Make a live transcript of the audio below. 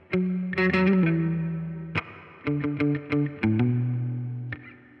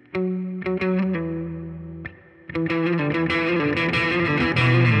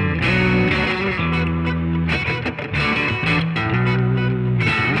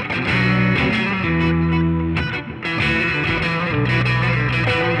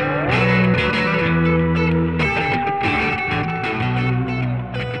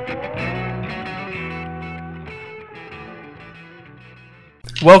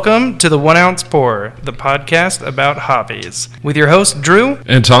Welcome to the 1 Ounce Pour, the podcast about hobbies, with your host, Drew.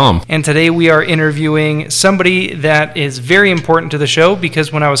 And Tom. And today we are interviewing somebody that is very important to the show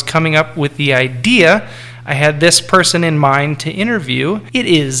because when I was coming up with the idea, I had this person in mind to interview. It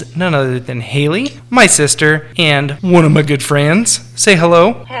is none other than Haley, my sister, and one of my good friends. Say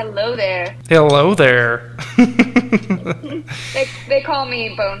hello. Hello there. Hello there. They call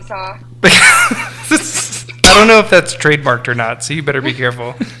me Bonesaw. I don't know if that's trademarked or not, so you better be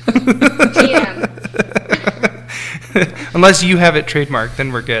careful. GM. Unless you have it trademarked,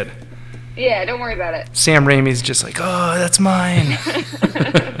 then we're good. Yeah, don't worry about it. Sam Raimi's just like, oh, that's mine.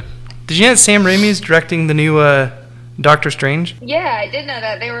 Did you know that Sam Raimi's directing the new Doctor Strange? Yeah, I did know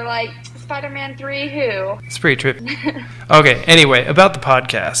that. They were like, Spider-Man 3 who? It's pretty trippy. Okay, anyway, about the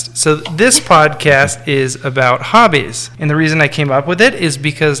podcast. So this podcast is about hobbies. And the reason I came up with it is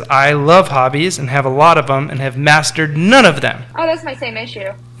because I love hobbies and have a lot of them and have mastered none of them. Oh, that's my same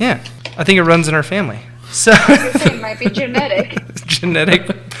issue. Yeah, I think it runs in our family. So it might be genetic.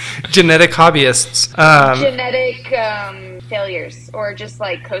 genetic hobbyists. Genetic failures or just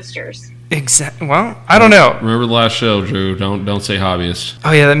like coasters. Exactly. Well, I don't know. Remember the last show, Drew. Don't say hobbyist.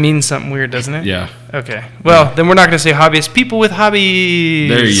 Oh yeah, that means something weird, doesn't it? Yeah. Okay. Well, then we're not going to say hobbyist. People with hobbies.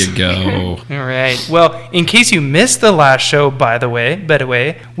 There you go. All right. Well, in case you missed the last show, by the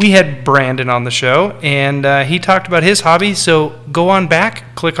way, we had Brandon on the show, and he talked about his hobby. So go on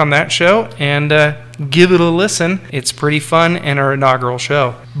back, click on that show, and give it a listen. It's pretty fun and our inaugural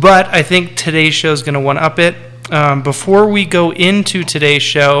show. But I think today's show is going to one-up it. Before we go into today's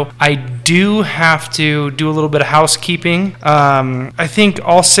show, I do have to do a little bit of housekeeping. I think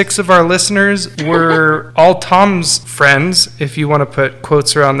all 6 of our listeners were all Tom's friends, if you want to put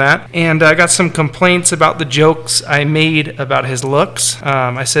quotes around that. And I got some complaints about the jokes I made about his looks.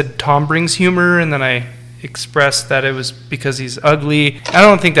 I said Tom brings humor, and then I expressed that it was because he's ugly. I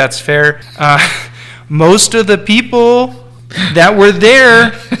don't think that's fair. Most of the people that were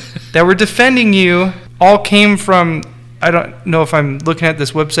there, that were defending you, all came from, I don't know if I'm looking at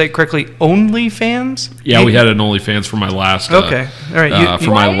this website correctly, OnlyFans? Yeah, we had an OnlyFans for my last okay. All right.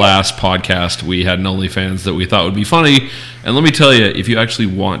 My last podcast. We had an OnlyFans that we thought would be funny. And let me tell you, if you actually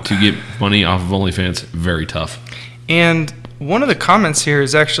want to get money off of OnlyFans, very tough. And one of the comments here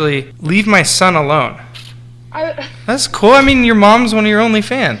is actually, leave my son alone. That's cool. I mean, your mom's one of your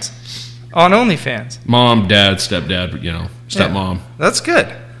OnlyFans. On OnlyFans. Mom, dad, stepdad, stepmom. Yeah, that's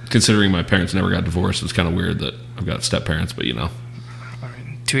good. Considering my parents never got divorced, it's kind of weird that I've got step parents, but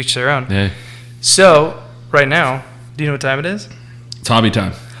to each their own. Yeah. So, right now, do you know what time it is? It's hobby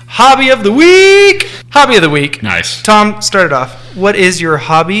time. Hobby of the week! Hobby of the week. Nice. Tom, start it off. What is your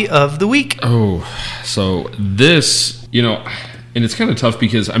hobby of the week? Oh, so this, and it's kind of tough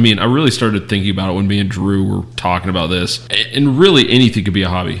because, I really started thinking about it when me and Drew were talking about this. And really, anything could be a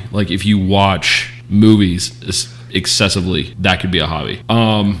hobby. Like, if you watch movies excessively, that could be a hobby.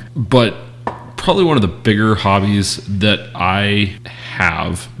 But probably one of the bigger hobbies that I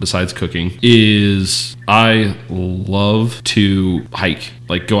have besides cooking is I love to hike,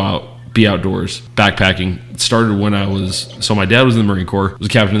 like go out, be outdoors, backpacking. It started when my dad was in the Marine Corps, was a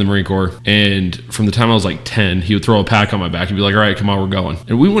captain in the Marine Corps, and from the time I was like 10, he would throw a pack on my back and be like, all right, come on, we're going.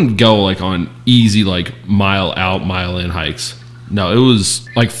 And we wouldn't go like on easy, like mile out, mile in hikes. No, it was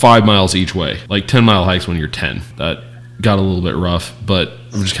like 5 miles each way, like 10-mile hikes when you're 10. That got a little bit rough, but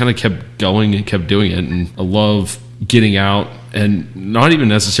I just kind of kept going and kept doing it. And I love getting out and not even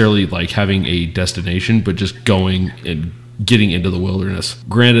necessarily like having a destination, but just going and getting into the wilderness.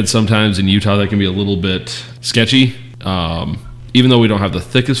 Granted, sometimes in Utah that can be a little bit sketchy. Even though we don't have the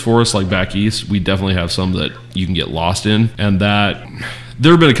thickest forest like back east, we definitely have some that you can get lost in. And that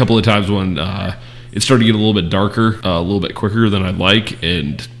there have been a couple of times when it started to get a little bit darker, a little bit quicker than I'd like,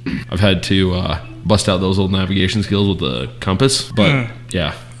 and I've had to bust out those old navigation skills with the compass. But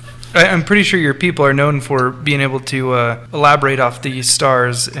yeah, I'm pretty sure your people are known for being able to elaborate off the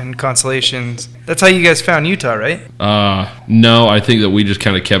stars and constellations. That's how you guys found Utah, right? No, I think that we just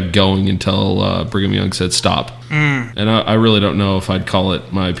kind of kept going until Brigham Young said stop. And I really don't know if I'd call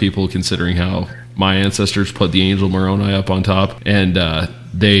it my people, considering how my ancestors put the angel Moroni up on top, and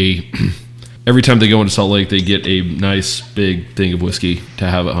they every time they go into Salt Lake, they get a nice big thing of whiskey to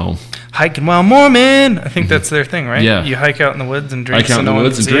have at home. Hiking while Mormon. I think that's their thing, right? Yeah. You hike out in the woods and drink. Hike out in the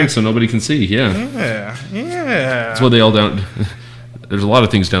woods and drink so nobody can see. Yeah. Yeah. That's what they all down. There's a lot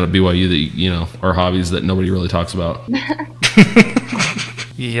of things down at BYU that are hobbies that nobody really talks about.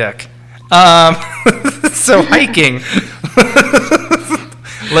 Yuck. So hiking.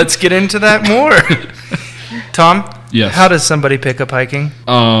 Let's get into that more. Tom. Yes. How does somebody pick up hiking?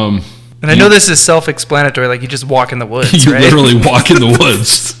 And I know this is self-explanatory. Like you just walk in the woods. You right? literally walk in the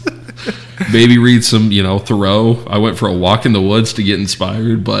woods. Maybe read some, Thoreau. I went for a walk in the woods to get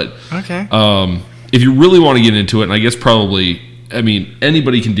inspired. But okay. If you really want to get into it, and I guess probably,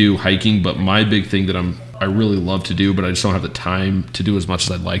 anybody can do hiking. But my big thing that I really love to do, but I just don't have the time to do as much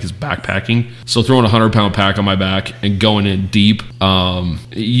as I'd like, is backpacking. So throwing a 100-pound pack on my back and going in deep.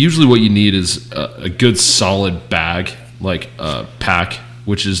 Usually what you need is a good solid bag, like a pack,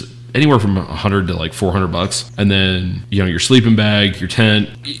 which is anywhere from $100 to like $400, and then your sleeping bag, your tent.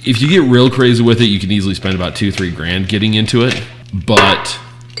 If you get real crazy with it, you can easily spend about $2-3 grand getting into it. But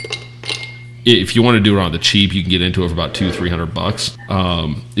if you want to do it on the cheap, you can get into it for about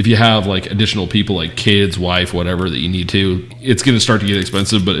 $200-$300. If you have like additional people, like kids, wife, whatever that you need to, it's going to start to get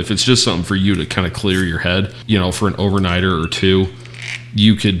expensive. But if it's just something for you to kind of clear your head, for an overnighter or two,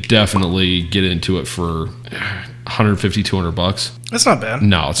 you could definitely get into it for $150-$200. That's not bad.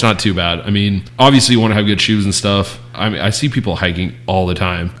 No, it's not too bad. Obviously you want to have good shoes and stuff. I see people hiking all the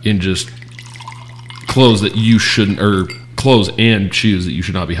time in just clothes that you shouldn't, or clothes and shoes that you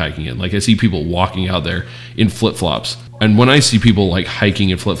should not be hiking in. Like I see people walking out there in flip-flops. And when I see people like hiking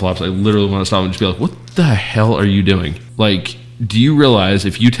in flip-flops, I literally want to stop and just be like, what the hell are you doing? Like, do you realize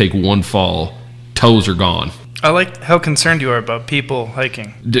if you take one fall, toes are gone? I like how concerned you are about people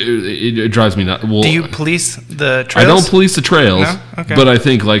hiking. It drives me nuts. Well, do you police the trails? I don't police the trails, no? Okay. But I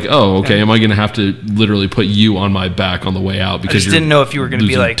think like, am I going to have to literally put you on my back on the way out because I just didn't know if you were going to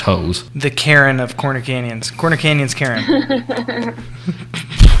be like toes. The Karen of Corner Canyons. Corner Canyons Karen.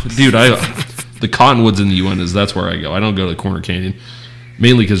 Dude, the Cottonwoods in the UN that's where I go. I don't go to Corner Canyon,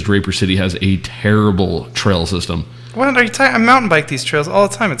 mainly because Draper City has a terrible trail system. What are you talking? I mountain bike these trails all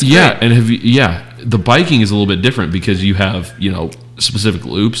the time. It's great. Yeah, and the biking is a little bit different because you have specific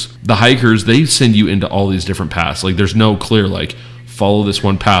loops. The hikers, they send you into all these different paths. Like there's no clear like follow this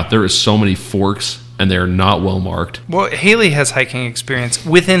one path. There is so many forks and they're not well marked. Well, Haley has hiking experience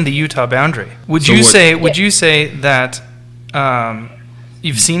within the Utah boundary. Would you say that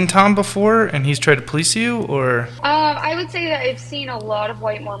you've seen Tom before and he's tried to police you, or? I would say that I've seen a lot of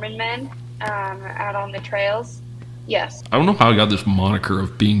white Mormon men out on the trails. Yes. I don't know how I got this moniker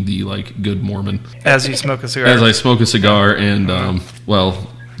of being the good Mormon. As you smoke a cigar. As I smoke a cigar, and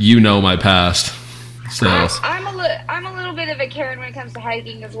my past. So I'm a little bit of a Karen when it comes to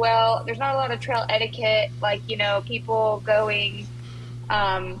hiking as well. There's not a lot of trail etiquette, people going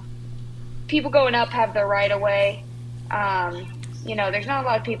up have their right of way. There's not a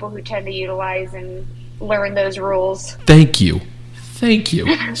lot of people who tend to utilize and learn those rules. Thank you.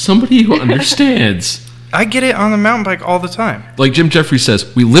 Somebody who understands. I get it on the mountain bike all the time. Like Jim Jeffries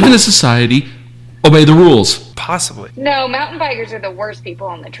says, we live in a society, obey the rules. Possibly. No, mountain bikers are the worst people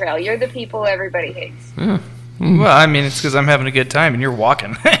on the trail. You're the people everybody hates. Yeah. Well, it's because I'm having a good time and you're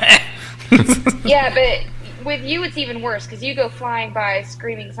walking. Yeah, but with you it's even worse because you go flying by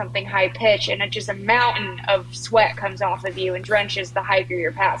screaming something high pitch and just a mountain of sweat comes off of you and drenches the hiker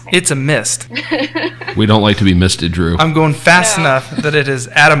you're passing. It's a mist. We don't like to be misted, Drew. I'm going fast enough that it is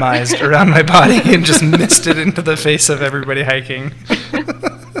atomized around my body and just misted into the face of everybody hiking.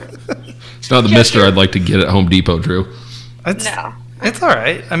 It's not the mister I'd like to get at Home Depot, Drew. No. It's all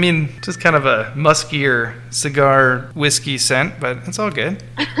right. Just kind of a muskier cigar whiskey scent, but it's all good.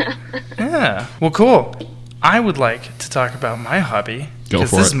 Yeah. Well, cool. I would like to talk about my hobby. Go for it.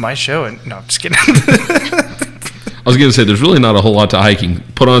 Because this is my show. And no, I'm just kidding. I was going to say, there's really not a whole lot to hiking.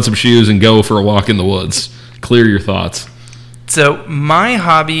 Put on some shoes and go for a walk in the woods. Clear your thoughts. So my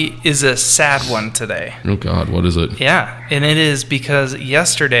hobby is a sad one today. Oh, God. What is it? Yeah. And it is because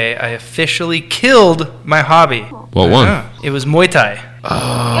yesterday I officially killed my hobby. What one? It was Muay Thai.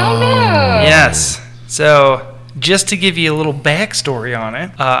 Oh, no. Yes. So just to give you a little backstory on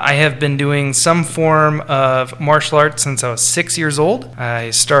it, I have been doing some form of martial arts since I was 6 years old.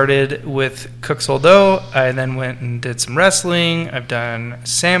 I started with Kuk Sool Do. I then went and did some wrestling. I've done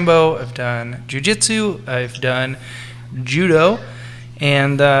Sambo. I've done Jiu-Jitsu. I've done Judo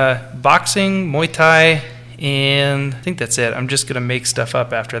and boxing, Muay Thai, and I think that's it. I'm just going to make stuff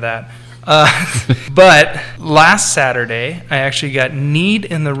up after that. But last Saturday, I actually got kneed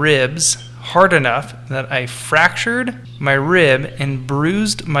in the ribs hard enough that I fractured my rib and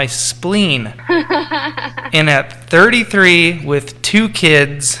bruised my spleen. And at 33 with 2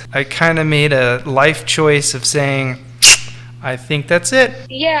 kids, I kind of made a life choice of saying, I think that's it.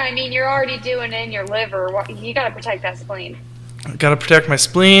 Yeah, I mean, you're already doing in your liver. You got to protect that spleen. Got to protect my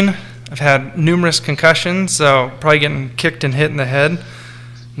spleen. I've had numerous concussions, so probably getting kicked and hit in the head.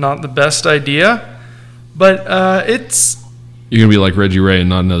 Not the best idea. But it's... You're going to be like Reggie Ray in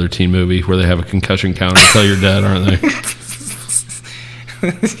Not Another Teen Movie where they have a concussion counter until you're dead, aren't they?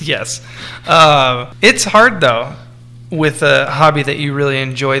 Yes. It's hard, though, with a hobby that you really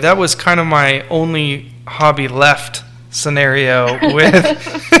enjoy. That was kind of my only hobby left scenario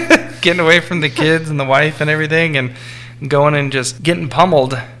with getting away from the kids and the wife and everything and going and just getting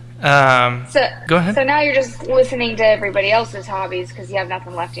pummeled. Go ahead. So now you're just listening to everybody else's hobbies because you have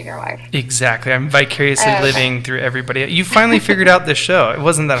nothing left in your life. Exactly. I'm vicariously living through everybody. You finally figured out this show. It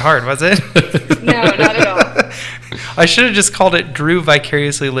wasn't that hard, was it? No, not at all. I should have just called it Drew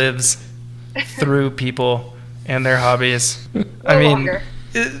Vicariously Lives Through People and Their Hobbies. I mean,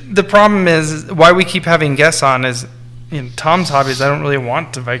 the problem is why we keep having guests on is Tom's hobbies I don't really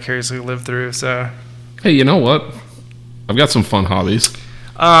want to vicariously live through. So, hey, you know what? I've got some fun hobbies.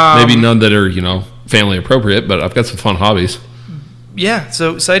 Maybe none that are, family appropriate, but I've got some fun hobbies. Yeah,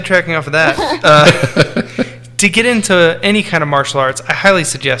 so sidetracking off of that, to get into any kind of martial arts, I highly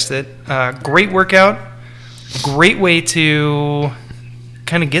suggest it. Great workout, great way to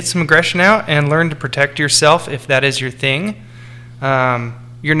kind of get some aggression out and learn to protect yourself if that is your thing.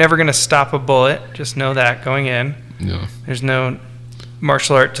 You're never going to stop a bullet, just know that going in. No. There's no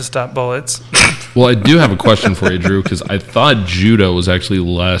martial art to stop bullets. Well, I do have a question for you, Drew, because I thought judo was actually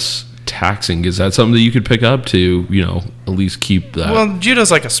less taxing. Is that something that you could pick up to, at least keep that? Well,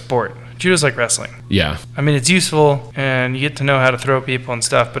 judo's like a sport. Judo's like wrestling. Yeah. I mean, it's useful, and you get to know how to throw people and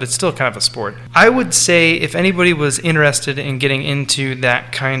stuff, but it's still kind of a sport. I would say if anybody was interested in getting into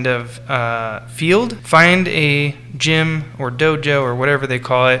that kind of field, find a gym or dojo or whatever they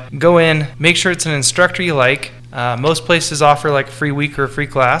call it. Go in, make sure it's an instructor you like. Most places offer like a free week or a free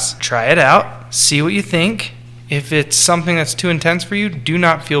class. Try it out. See what you think. If it's something that's too intense for you, do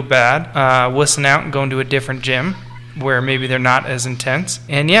not feel bad. Listen out and go into a different gym where maybe they're not as intense.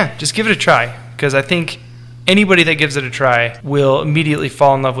 And yeah, just give it a try. Because I think anybody that gives it a try will immediately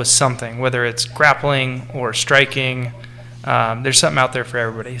fall in love with something, whether it's grappling or striking. There's something out there for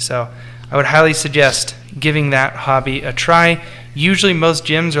everybody. So I would highly suggest giving that hobby a try. Usually most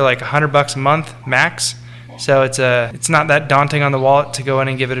gyms are like $100 a month max. So it's not that daunting on the wallet to go in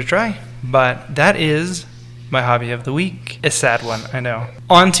and give it a try. But that is my hobby of the week. A sad one, I know.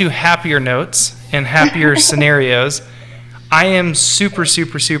 On to happier notes and happier scenarios. I am super,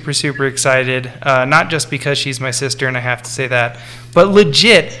 super, super, super excited. Not just because she's my sister and I have to say that, but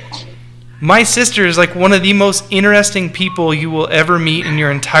legit, my sister is like one of the most interesting people you will ever meet in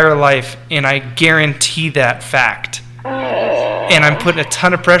your entire life, and I guarantee that fact. And I'm putting a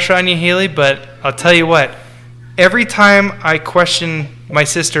ton of pressure on you, Haley, but I'll tell you what. Every time I question my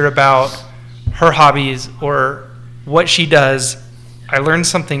sister about her hobbies or what she does, I learn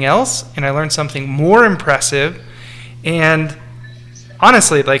something else, and I learn something more impressive. And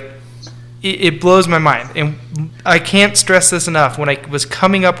honestly, it blows my mind. And I can't stress this enough. When I was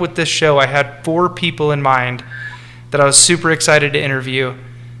coming up with this show, I had 4 people in mind that I was super excited to interview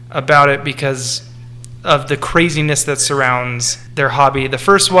about it because of the craziness that surrounds their hobby. The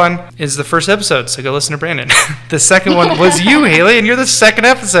first one is the first episode, so go listen to Brandon. The second one was you, Haley, and you're the second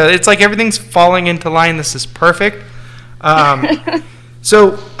episode. It's like everything's falling into line. This is perfect.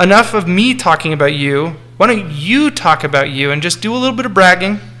 So enough of me talking about you. Why don't you talk about you and just do a little bit of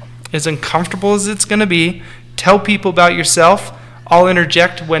bragging, as uncomfortable as it's going to be. Tell people about yourself. I'll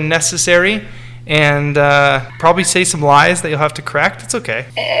interject when necessary. And probably say some lies that you'll have to correct. It's okay.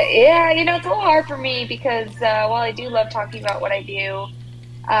 Yeah, it's a little hard for me because while I do love talking about what I do,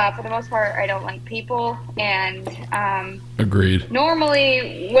 for the most part, I don't like people. And Agreed.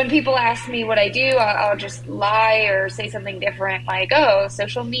 Normally, when people ask me what I do, I'll just lie or say something different, like, oh,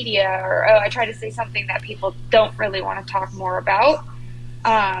 social media, or oh, I try to say something that people don't really want to talk more about.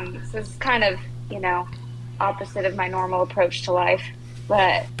 So it's kind of, opposite of my normal approach to life.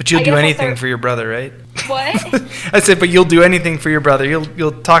 But you'll do anything for your brother, right? What? I said, but you'll do anything for your brother.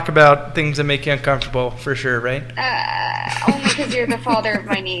 You'll talk about things that make you uncomfortable, for sure, right? Only because you're the father of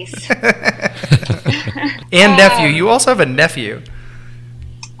my niece. And nephew. You also have a nephew.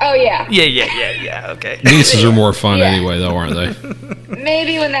 Oh, yeah. Yeah, okay. Nieces are more fun anyway, though, aren't they?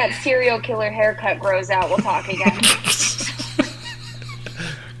 Maybe when that serial killer haircut grows out, we'll talk again.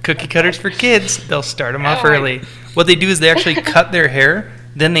 Cookie cutters for kids. They'll start them off early. What they do is they actually cut their hair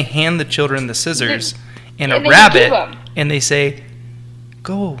Then they hand the children the scissors and a And they rabbit, give 'em. and they say,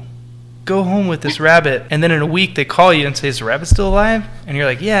 go home with this rabbit. And then in a week, they call you and say, is the rabbit still alive? And you're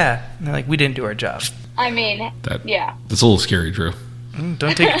like, yeah. And they're like, we didn't do our job. I mean, yeah. That's a little scary, Drew.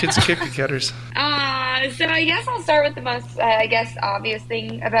 Don't take kids to cookie cutters. So I guess I'll start with the most, obvious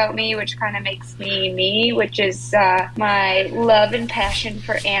thing about me, which kind of makes me me, which is my love and passion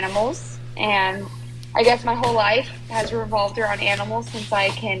for animals. And I guess my whole life has revolved around animals since I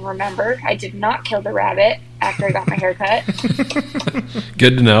can remember. I did not kill the rabbit after I got my hair cut.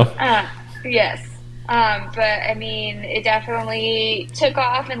 Good to know. Yes. But I mean, it definitely took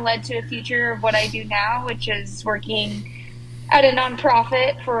off and led to a future of what I do now, which is working at a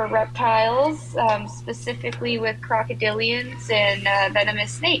nonprofit for reptiles, specifically with crocodilians and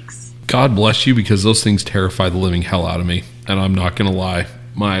venomous snakes. God bless you, because those things terrify the living hell out of me. And I'm not going to lie.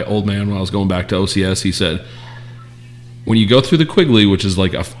 My old man, when I was going back to OCS, he said, when you go through the Quigley, which is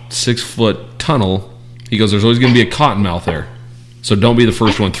like a 6-foot tunnel, he goes, there's always going to be a cottonmouth there. So don't be the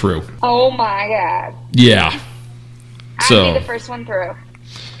first one through. Oh my God. Yeah. I'd be the first one through.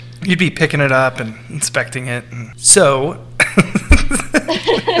 You'd be picking it up and inspecting it. So,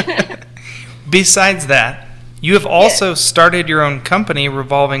 besides that, you have also started your own company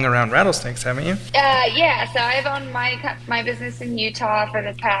revolving around rattlesnakes, haven't you? Yeah, so I've owned my business in Utah for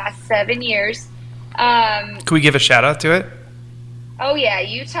the past 7 years. Can we give a shout out to it? Oh yeah,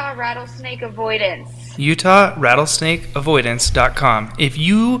 Utah Rattlesnake Avoidance. UtahRattlesnakeAvoidance.com. If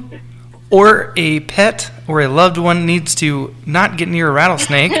you or a pet or a loved one needs to not get near a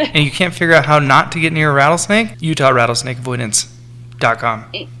rattlesnake and you can't figure out how not to get near a rattlesnake, UtahRattlesnakeAvoidance.com.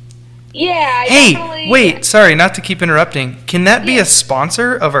 Yeah. Hey, wait, sorry, not to keep interrupting. Can that be a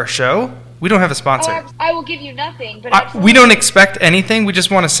sponsor of our show? We don't have a sponsor. Oh, I will give you nothing, but we don't expect anything. We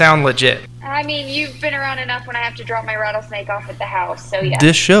just want to sound legit. I mean, you've been around enough when I have to drop my rattlesnake off at the house, so yeah.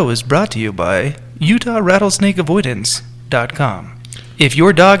 This show is brought to you by UtahRattlesnakeAvoidance.com. If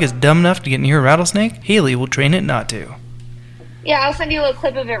your dog is dumb enough to get near a rattlesnake, Haley will train it not to. Yeah, I'll send you a little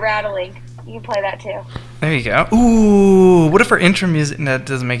clip of it rattling. You can play that too. There you go. Ooh, what if our intro music... No, that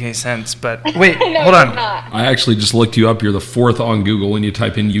doesn't make any sense, but... Wait, no, hold on. Not. I actually just looked you up. You're the 4th on Google when you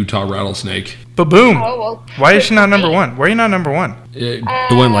type in Utah rattlesnake. Ba-boom. Oh, well, Why is she not number one? Why are you not number one? It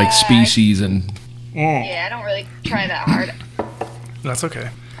went like species and... Yeah, I don't really try that hard. That's okay.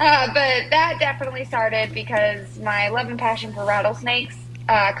 But that definitely started because my love and passion for rattlesnakes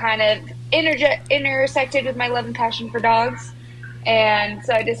kind of intersected with my love and passion for dogs. And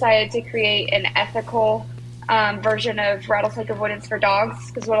so I decided to create an ethical version of rattlesnake avoidance for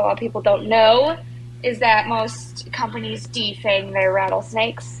dogs, because what a lot of people don't know is that most companies defang their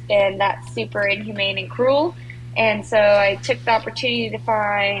rattlesnakes, and that's super inhumane and cruel. And so I took the opportunity to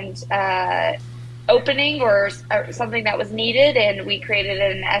find opening or something that was needed, and we created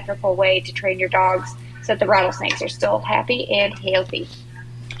an ethical way to train your dogs so that the rattlesnakes are still happy and healthy.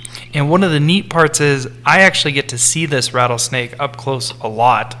 And one of the neat parts is I actually get to see this rattlesnake up close a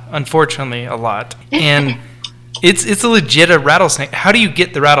lot. Unfortunately, a lot. And it's a legit rattlesnake. How do you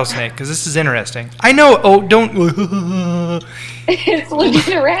get the rattlesnake? Because this is interesting. I know. Oh, don't. It's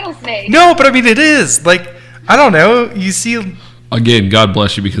legit a rattlesnake. No, but I mean, it is. Like, I don't know. You see... Again, God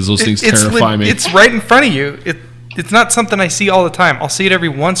bless you, because those things terrify me. It's right in front of you. It's not something I see all the time. I'll see it every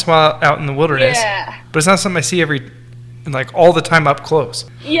once in a while out in the wilderness. Yeah. But it's not something I see all the time up close.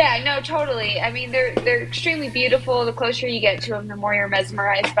 Yeah, no, totally. I mean, they're extremely beautiful. The closer you get to them, the more you're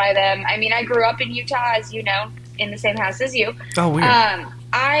mesmerized by them. I mean, I grew up in Utah, as you know, in the same house as you. Oh, weird.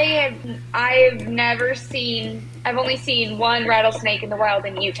 I've never seen. I've only seen one rattlesnake in the wild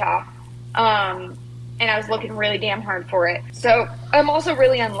in Utah. And I was looking really damn hard for it. So I'm also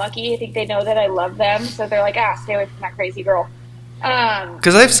really unlucky. I think they know that I love them, so they're like, stay away from that crazy girl.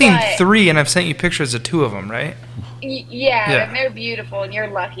 Because I've seen 3, and I've sent you pictures of 2 of them, right? Yeah, and they're beautiful, and you're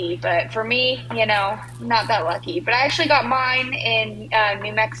lucky. But for me, not that lucky. But I actually got mine in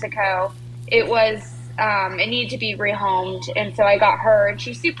New Mexico. It was, it needed to be rehomed, and so I got her, and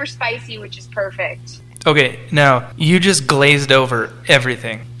she's super spicy, which is perfect. Okay, now, you just glazed over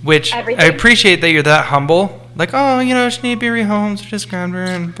everything, which Everything. I appreciate that you're that humble. Like, she need to be rehomed, so just grabbed her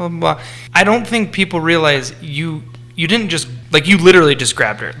and blah, blah, blah. I don't think people realize you didn't just, you literally just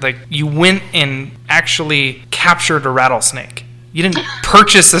grabbed her. Like, you went and actually captured a rattlesnake. You didn't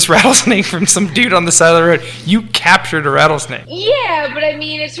purchase this rattlesnake from some dude on the side of the road. You captured a rattlesnake. Yeah, but I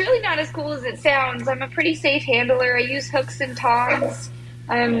mean, it's really not as cool as it sounds. I'm a pretty safe handler. I use hooks and tongs.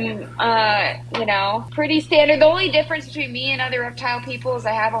 I'm, pretty standard. The only difference between me and other reptile people is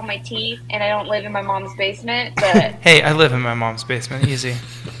I have all my teeth, and I don't live in my mom's basement. But hey, I live in my mom's basement. Easy.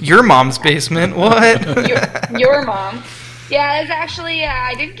 Your mom's basement? What? your mom. Yeah, it's actually,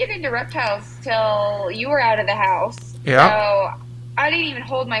 I didn't get into reptiles till you were out of the house. Yeah. So I didn't even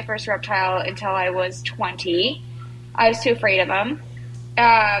hold my first reptile until I was 20. I was too afraid of them.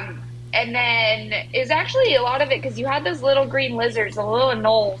 And then it was actually a lot of it because you had those little green lizards, the little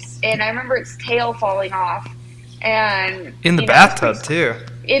anoles, and I remember its tail falling off. And In the bathtub, too.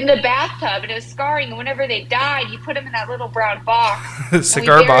 In the bathtub, and it was scarring. And whenever they died, you put them in that little brown box. The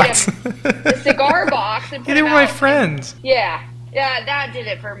cigar box. The cigar box. And put They were them my out. friends. Yeah, that did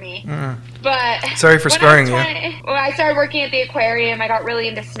it for me. But Sorry for scarring you. When I started working at the aquarium, I got really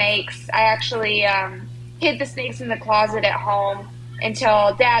into snakes. I actually hid the snakes in the closet at home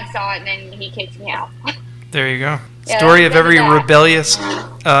until Dad saw it, and then he kicked me out. There you go. Yeah, Story of every that. rebellious,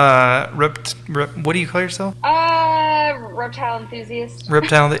 what do you call yourself? Reptile enthusiast.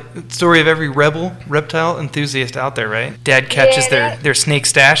 Story of every reptile enthusiast out there, right? Dad catches their snake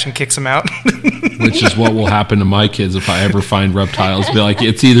stash and kicks them out. Which is what will happen to my kids if I ever find reptiles. Be like,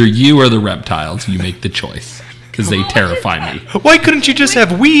 it's either you or the reptiles. You make the choice. Because they terrify me. Why couldn't you just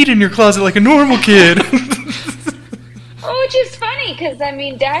have weed in your closet like a normal kid? Which is funny because, I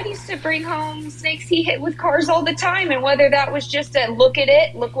mean, Dad used to bring home snakes he hit with cars all the time, and whether that was just a look at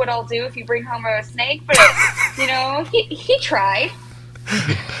it, look what I'll do if you bring home a snake, but, he tried.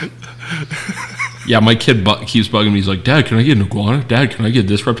 Yeah, my kid keeps bugging me. He's like, Dad, can I get an iguana? Dad, can I get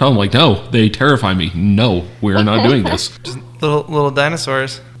this reptile? I'm like, no, they terrify me. No, we're not doing this. Just little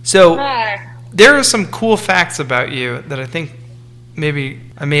dinosaurs. So, there are some cool facts about you that I think maybe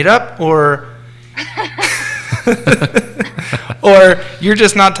I made up, or... or you're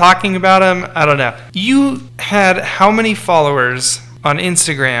just not talking about them. I don't know. You had how many followers on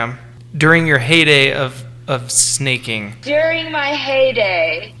Instagram during your heyday of snaking? During my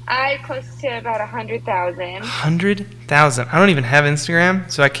heyday, I had close to about 100,000. 100,000. I don't even have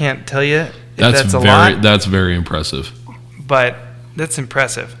Instagram, so I can't tell you if that's a lot. That's very impressive. But that's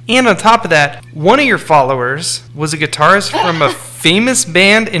impressive. And on top of that, one of your followers was a guitarist from a famous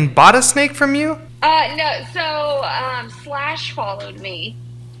band and bought a snake from you? No, so Slash followed me.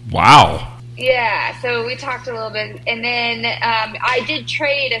 Wow. Yeah, so we talked a little bit, and then I did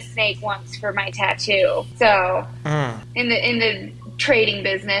trade a snake once for my tattoo. So in the trading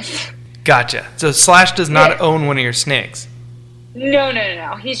business. Gotcha. So Slash does not own one of your snakes.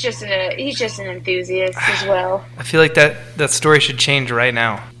 No. He's just an enthusiast as well. I feel like that story should change right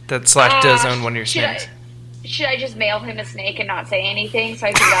now. That Slash does own one of your snakes. Should I just mail him a snake and not say anything so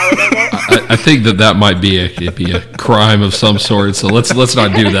I can validate it? I think that might be a crime of some sort. So let's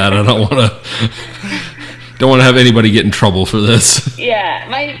not do that. I don't want to have anybody get in trouble for this. Yeah,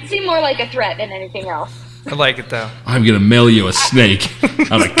 might seem more like a threat than anything else. I like it though. I'm gonna mail you a snake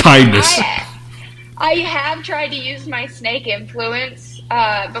out of kindness. I have tried to use my snake influence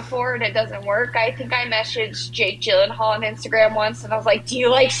before, and it doesn't work. I think I messaged Jake Gyllenhaal on Instagram once, and I was like, "Do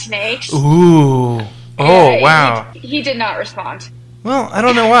you like snakes?" Ooh. Oh, wow. He did not respond. Well, I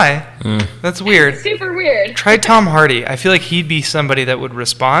don't know why. That's weird. Super weird. Try Tom Hardy. I feel like he'd be somebody that would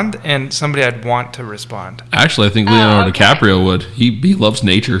respond and somebody I'd want to respond. Actually, I think Leonardo DiCaprio would. He loves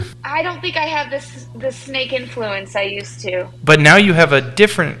nature. I don't think I have the snake influence I used to. But now you have a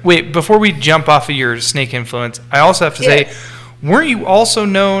different... Wait, before we jump off of your snake influence, I also have to say, weren't you also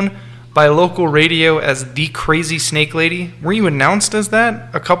known by local radio as the Crazy Snake Lady? Were you announced as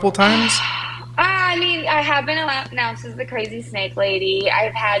that a couple times? I mean, I have been announced as the Crazy Snake Lady.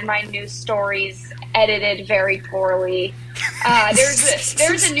 I've had my news stories edited very poorly. There's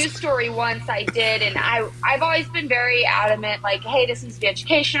a news story once I did, and I've always been very adamant, like, hey, this needs to be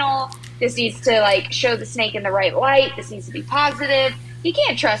educational. This needs to, like, show the snake in the right light. This needs to be positive. You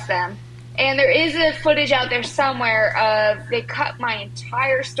can't trust them. And there is a footage out there somewhere of they cut my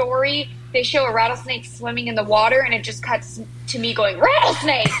entire story. They show a rattlesnake swimming in the water, and it just cuts to me going,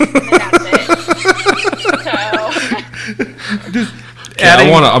 rattlesnake! And then that's it.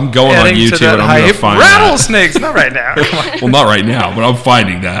 I'm going on YouTube and I'm going to find rattlesnakes. Not right now. Well, not right now, but I'm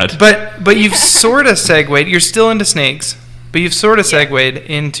finding that. But you've sort of segued. You're still into snakes, but you've sort of segued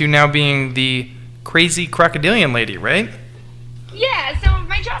into now being the Crazy Crocodilian Lady, right? Yeah, so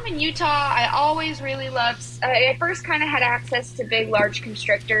my job in Utah, I always really loved... I first kind of had access to big, large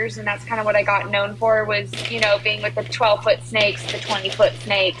constrictors, and that's kind of what I got known for was, being with the 12-foot snakes, the 20-foot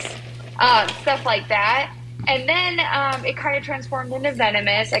snakes, stuff like that. And then it kind of transformed into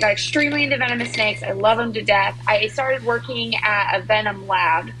venomous. I got extremely into venomous snakes. I love them to death. I started working at a venom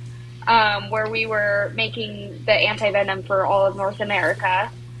lab where we were making the anti-venom for all of North America.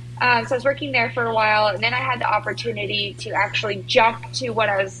 So I was working there for a while, and then I had the opportunity to actually jump to what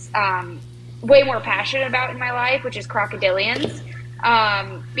I was way more passionate about in my life, which is crocodilians.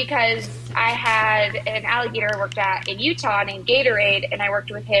 because I had an alligator I worked at in Utah named Gatorade, and I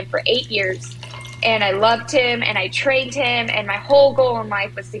worked with him for 8 years. And I loved him, and I trained him, and my whole goal in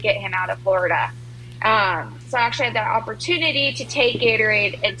life was to get him out of Florida. So I actually had that opportunity to take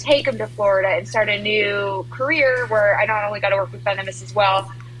Gatorade and take him to Florida and start a new career where I not only got to work with Venomous as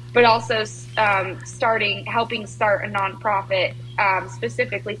well, but also helping start a nonprofit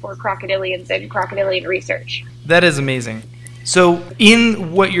specifically for crocodilians and crocodilian research. That is amazing. So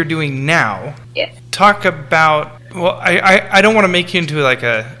in what you're doing now, Yes. talk about, well, I don't want to make you into like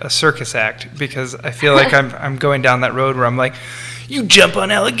a circus act, because I feel like I'm going down that road where I'm like, you jump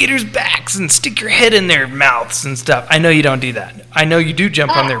on alligators' backs and stick your head in their mouths and stuff. I know you don't do that. I know you do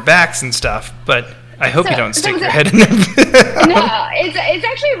jump on their backs and stuff, but I hope you don't stick your head in their No, it's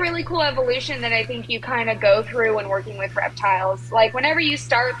actually a really cool evolution that I think you kind of go through when working with reptiles. Like whenever you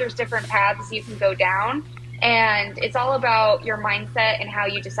start, there's different paths you can go down. And it's all about your mindset and how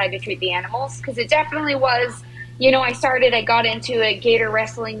you decide to treat the animals. Because it definitely was, I got into it. Gator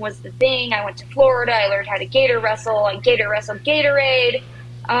wrestling was the thing. I went to Florida. I learned how to gator wrestle. I gator wrestled Gatorade.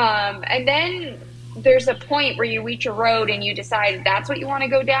 And then there's a point where you reach a road and you decide if that's what you want to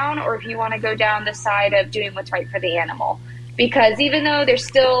go down, or if you want to go down the side of doing what's right for the animal. Because even though there's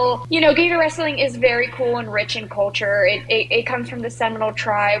still, gator wrestling is very cool and rich in culture. It comes from the Seminole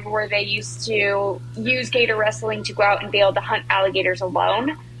tribe, where they used to use gator wrestling to go out and be able to hunt alligators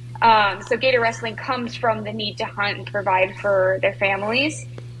alone. So gator wrestling comes from the need to hunt and provide for their families.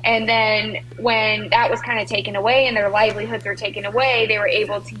 And then when that was kind of taken away and their livelihoods were taken away, they were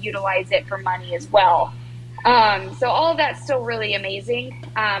able to utilize it for money as well. So all of that's still really amazing.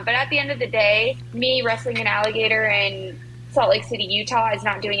 But at the end of the day, me wrestling an alligator in Salt Lake City, Utah is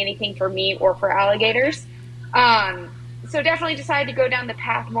not doing anything for me or for alligators. So definitely decided to go down the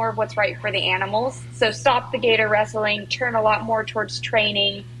path more of what's right for the animals. So stop the gator wrestling, turn a lot more towards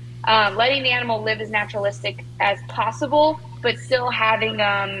training, letting the animal live as naturalistic as possible, but still having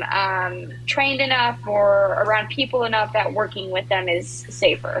them trained enough or around people enough that working with them is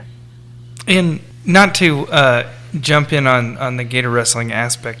safer. And not to jump in on the gator wrestling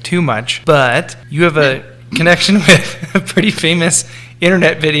aspect too much, but you have a connection with a pretty famous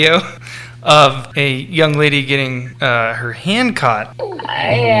internet video of a young lady getting her hand caught.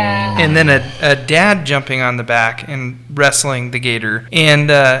 Yeah. And then a dad jumping on the back and wrestling the gator. And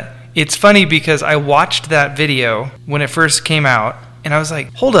it's funny because I watched that video when it first came out, and I was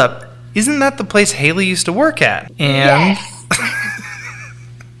like, hold up, isn't that the place Haley used to work at? And yes.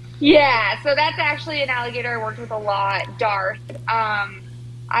 Yeah, so that's actually an alligator I worked with a lot, Darth.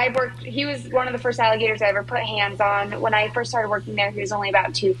 He was one of the first alligators I ever put hands on. When I first started working there, he was only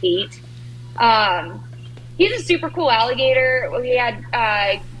about 2 feet. He's a super cool alligator. We had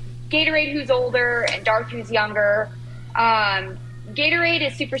Gatorade, who's older, and Darth, who's younger. Gatorade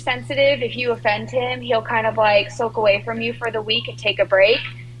is super sensitive. If you offend him, he'll kind of like sulk away from you for the week and take a break.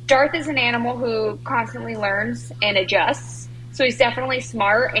 Darth is an animal who constantly learns and adjusts. So he's definitely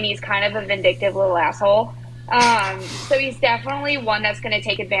smart, and he's kind of a vindictive little asshole. So he's definitely one that's going to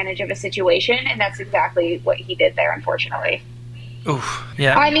take advantage of a situation, and that's exactly what he did there, unfortunately. Oof,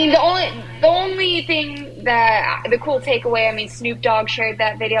 yeah. I mean, the only thing that the cool takeaway, I mean, Snoop Dogg shared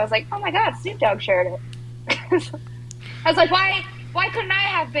that video. I was like, oh my God, Snoop Dogg shared it. I was like, why couldn't I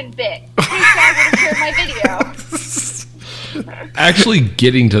have been bit? Snoop Dogg would have shared my video. Actually,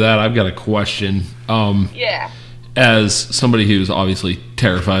 getting to that, I've got a question. Yeah. As somebody who's obviously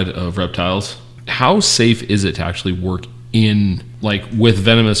terrified of reptiles, how safe is it to actually work in, like, with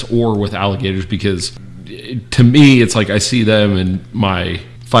venomous or with alligators? Because to me, it's like I see them and my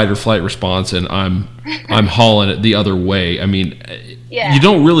fight or flight response, and I'm hauling it the other way. I mean, yeah. You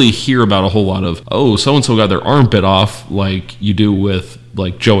don't really hear about a whole lot of, oh, so-and-so got their arm bit off, like you do with,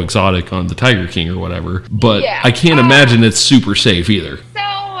 like, Joe Exotic on the Tiger King or whatever. But yeah. I can't imagine it's super safe either.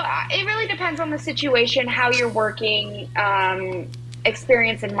 It really depends on the situation, how you're working,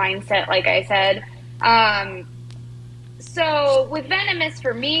 experience and mindset, like I said. So with venomous,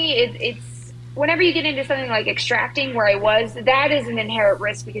 for me, it's whenever you get into something like extracting, where I was, that is an inherent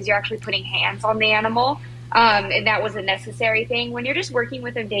risk because you're actually putting hands on the animal, and that was a necessary thing. When you're just working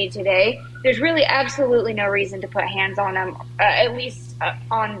with them day to day, there's really absolutely no reason to put hands on them, at least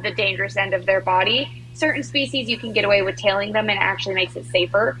on the dangerous end of their body. Certain species you can get away with tailing them, and it actually makes it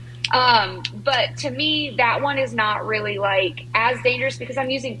safer. But to me, that one is not really like as dangerous because I'm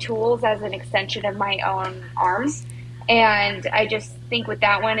using tools as an extension of my own arms. And I just think with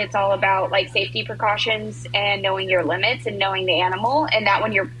that one, it's all about like safety precautions and knowing your limits and knowing the animal. And that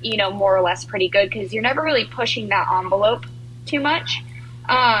one you're, more or less pretty good because you're never really pushing that envelope too much.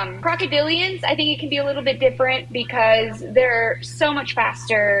 Crocodilians, I think it can be a little bit different because they're so much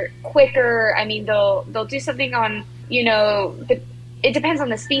faster, quicker. I mean, they'll do something on, it depends on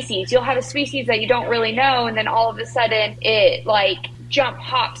the species. You'll have a species that you don't really know, and then all of a sudden it like jump,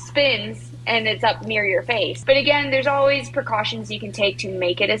 hop, spins, and it's up near your face. But again, there's always precautions you can take to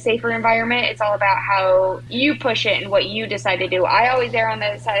make it a safer environment. It's all about how you push it and what you decide to do. I always err on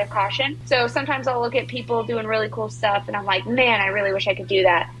the side of caution. So sometimes I'll look at people doing really cool stuff and I'm like, man, I really wish I could do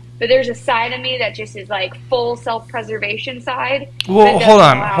that. But there's a side of me that just is like full self-preservation side. Well, hold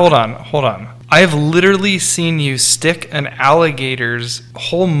on. I have literally seen you stick an alligator's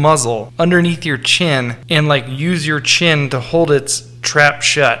whole muzzle underneath your chin and like use your chin to hold its trap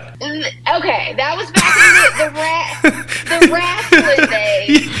shut. Okay, that was back in the wrestling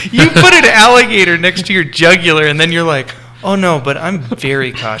days. You put an alligator next to your jugular and then you're like, oh no, but I'm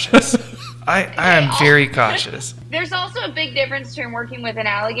very cautious. I am very cautious. There's also a big difference between working with an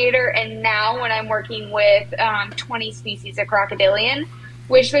alligator and now when I'm working with 20 species of crocodilian,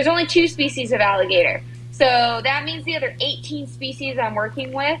 which there's only 2 species of alligator. So that means the other 18 species I'm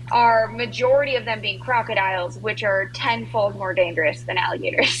working with are majority of them being crocodiles, which are 10-fold more dangerous than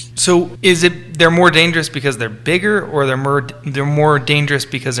alligators. So is it they're more dangerous because they're bigger, or they're more dangerous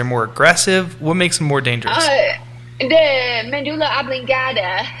because they're more aggressive? What makes them more dangerous? The medulla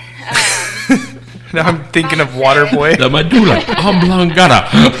oblongata. Now I'm thinking of Waterboy. The medulla oblongata.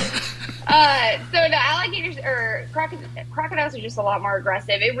 So the alligators or crocodiles are just a lot more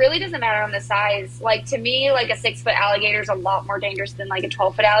aggressive. It really doesn't matter on the size. Like to me, like a 6-foot alligator is a lot more dangerous than like a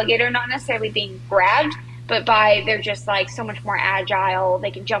 12-foot alligator. Not necessarily being grabbed, but they're just like so much more agile.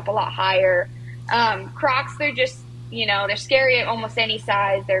 They can jump a lot higher. Crocs, they're just they're scary at almost any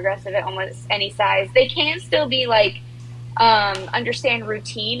size. They're aggressive at almost any size. They can still be like understand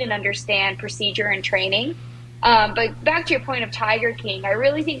routine and understand procedure and training. But back to your point of Tiger King, I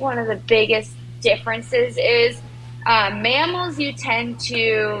really think one of the biggest differences is mammals, you tend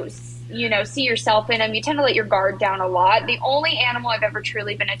to, see yourself in them. You tend to let your guard down a lot. The only animal I've ever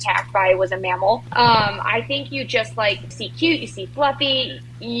truly been attacked by was a mammal. I think you just see cute, you see fluffy,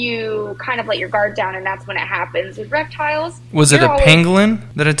 you kind of let your guard down, and that's when it happens. With reptiles, was it a pangolin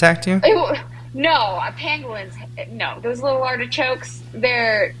that attacked you? No, pangolins. No, those little artichokes.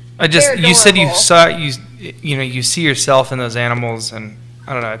 They're you said you saw you see yourself in those animals, and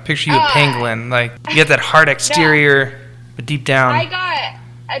I don't know. I picture you a pangolin, like you get that hard exterior, but deep down. I got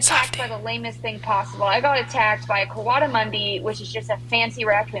attacked by the lamest thing possible. I got attacked by a coatamundi, which is just a fancy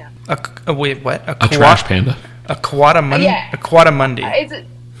raccoon. Wait, what? A trash panda. A coatamundi. Yeah. A coatamundi. It's a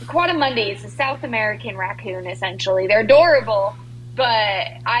coatamundi. It's a South American raccoon, essentially. They're adorable. But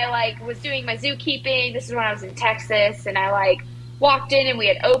I was doing my zookeeping. This is when I was in Texas, and I walked in and we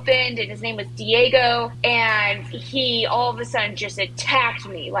had opened, and his name was Diego, and he all of a sudden just attacked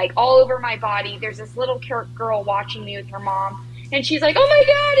me all over my body. There's this little girl watching me with her mom, and she's like, "Oh my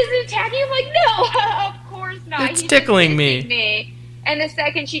God, is it attacking you?" I'm like, "No, of course not. It's tickling me." And the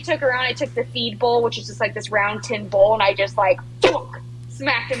second she took her around, I took the feed bowl, which is just this round tin bowl, and I just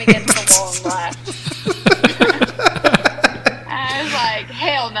smacked him against the wall and left. I was like,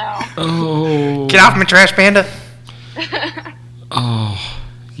 hell no. Oh. Get off my trash panda. Oh.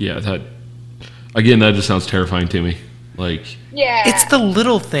 Yeah, that just sounds terrifying to me. Yeah. It's the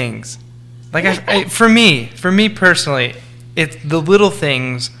little things. For me personally, it's the little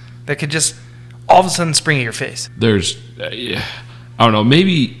things that could just all of a sudden spring at your face. There's, I don't know,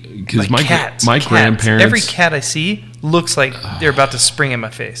 maybe because my grandparents. Every cat I see looks like they're about to spring in my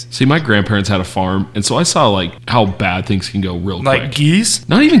face. See, my grandparents had a farm, and so I saw how bad things can go real quick. Like geese?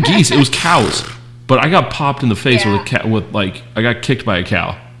 Not even geese. It was cows. But I got popped in the face with a cat. I got kicked by a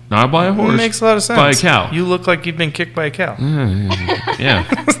cow. Not by a horse. It makes a lot of sense. By a cow. You look like you've been kicked by a cow. Yeah,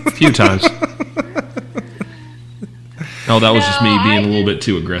 a few times. Oh, that was just me being a little bit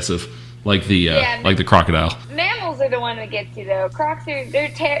too aggressive, like the crocodile. Mammals are the one that gets you though. Crocs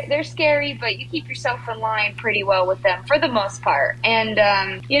they're scary, but you keep yourself in line pretty well with them for the most part. And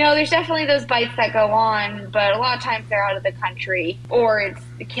there's definitely those bites that go on, but a lot of times they're out of the country or it's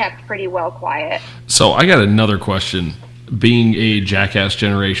kept pretty well quiet. So I got another question. Being a Jackass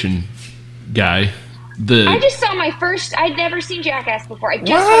generation guy, I just saw my first. I'd never seen Jackass before. I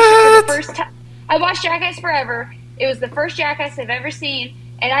just watched it for the first time. I watched Jackass Forever. It was the first Jackass I've ever seen,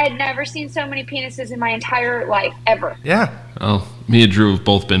 and I had never seen so many penises in my entire life, ever. Yeah. Oh, me and Drew have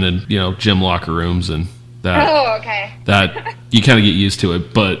both been in, gym locker rooms and that. Oh, okay. That you kind of get used to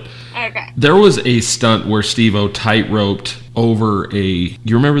it, but Okay. There was a stunt where Steve-O tight-roped over you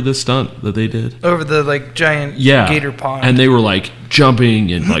remember this stunt that they did? Over the like giant gator pond. And they were like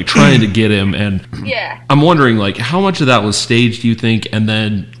jumping and like trying to get him. And Yeah. I'm wondering like how much of that was staged, do you think? And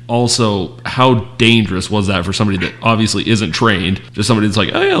then also how dangerous was that for somebody that obviously isn't trained? Just somebody that's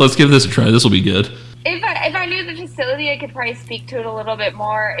like, oh yeah, let's give this a try. This will be good. If I knew the facility, I could probably speak to it a little bit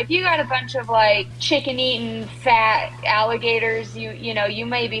more. If you got a bunch of like chicken-eating fat alligators, you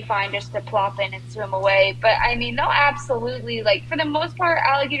may be fine just to plop in and swim away. But I mean, they'll absolutely, like, for the most part,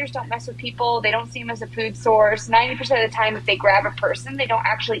 alligators don't mess with people. They don't see them as a food source. 90% of the time, if they grab a person, they don't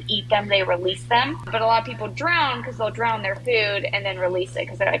actually eat them. They release them. But a lot of people drown because they'll drown their food and then release it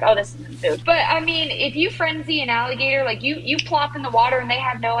because they're like, oh, this isn't food. But I mean, if you frenzy an alligator, like you plop in the water and they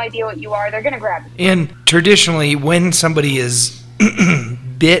have no idea what you are, they're gonna grab you. And traditionally, when somebody is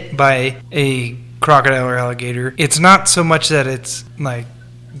bit by a crocodile or alligator, it's not so much that it's like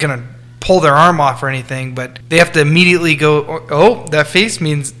gonna pull their arm off or anything, but they have to immediately go, oh, that face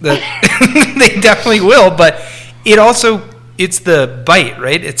means that they definitely will. But it's the bite,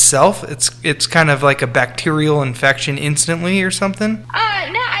 right? Itself. It's kind of like a bacterial infection instantly or something.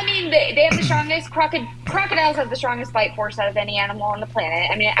 No, I mean they have the strongest crocodiles have the strongest bite force out of any animal on the planet.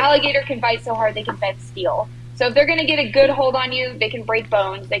 I mean, an alligator can bite so hard they can bend steel. So if they're going to get a good hold on you, they can break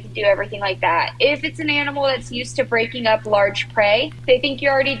bones, they can do everything like that. If it's an animal that's used to breaking up large prey, they think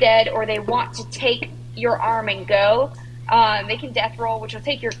you're already dead or they want to take your arm and go, they can death roll, which will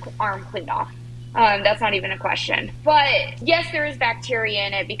take your arm clean off. That's not even a question. But yes, there is bacteria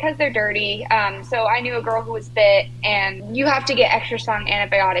in it because they're dirty. So I knew a girl who was bit, and you have to get extra strong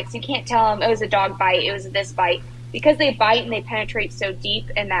antibiotics. You can't tell them it was a dog bite, it was this bite. Because they bite and they penetrate so deep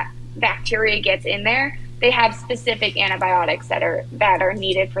and that bacteria gets in there, they have specific antibiotics that are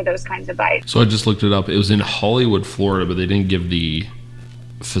needed for those kinds of bites. So I just looked it up. It was in Hollywood, Florida, but they didn't give the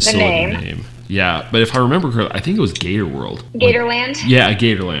facility name. Yeah, but if I remember correctly, I think it was Gator World. Gatorland? Yeah,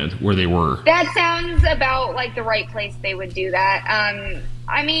 Gatorland, where they were. That sounds about like the right place they would do that.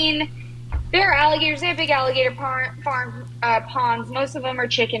 I mean, there are alligators. They have big alligator ponds. Most of them are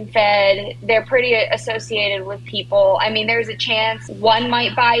chicken fed. They're pretty associated with people. I mean, there's a chance one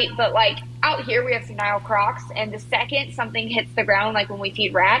might bite, but like out here we have some Nile crocs, and the second something hits the ground, like when we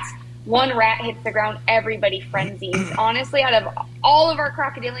feed rats, one rat hits the ground, everybody frenzies. Honestly, out of all of our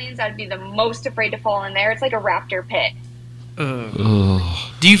crocodilians, I'd be the most afraid to fall in there. It's like a raptor pit.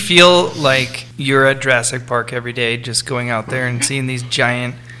 Do you feel like you're at Jurassic Park every day, just going out there and seeing these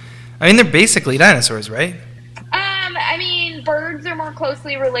giant... I mean, they're basically dinosaurs, right? I mean, birds are more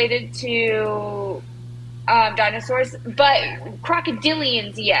closely related to dinosaurs, but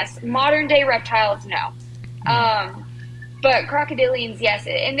crocodilians, yes. Modern day reptiles, no. But crocodilians, yes.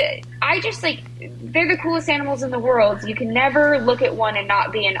 And I just, like, they're the coolest animals in the world. You can never look at one and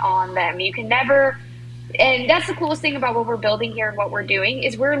not be in awe on them. You can never... And that's the coolest thing about what we're building here and what we're doing,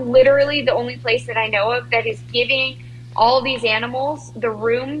 is we're literally the only place that I know of that is giving all these animals the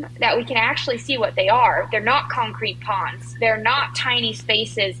room that we can actually see what they are. They're not concrete ponds. They're not tiny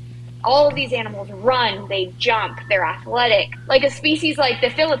spaces. All of these animals run, they jump, they're athletic. Like a species like the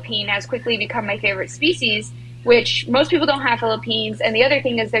Philippine has quickly become my favorite species, which most people don't have Philippines. And the other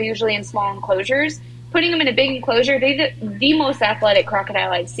thing is they're usually in small enclosures. Putting them in a big enclosure, they're the most athletic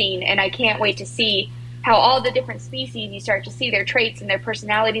crocodile I've seen, and I can't wait to see how all the different species, you start to see their traits and their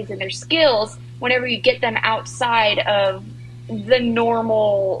personalities and their skills whenever you get them outside of the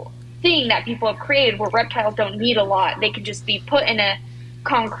normal thing that people have created, where reptiles don't need a lot. They can just be put in a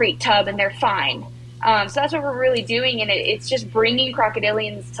concrete tub and they're fine. So that's what we're really doing, and it's just bringing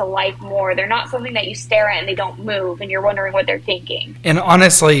crocodilians to life more. They're not something that you stare at and they don't move and you're wondering what they're thinking. And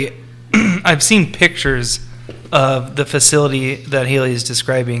honestly, I've seen pictures of the facility that Haley is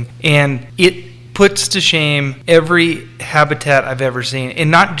describing, and it puts to shame every habitat I've ever seen, and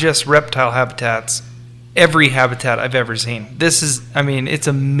not just reptile habitats, every habitat I've ever seen. This is, I mean, it's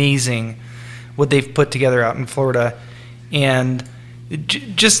amazing what they've put together out in Florida, and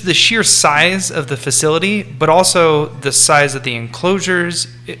just the sheer size of the facility, but also the size of the enclosures,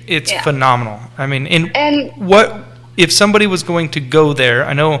 it's phenomenal. I mean, and what if somebody was going to go there?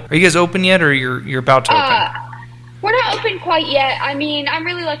 I know, are you guys open yet, or you're about to open? We're not open quite yet. I mean, I'm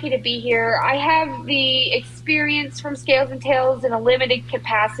really lucky to be here. I have the experience from Scales and Tails in a limited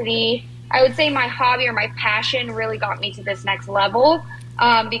capacity. I would say my hobby or my passion really got me to this next level,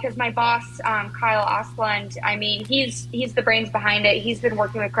 because my boss, Kyle Ostlund, I mean, he's the brains behind it. He's been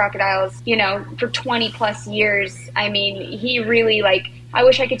working with crocodiles, for 20 plus years. I mean, he really, I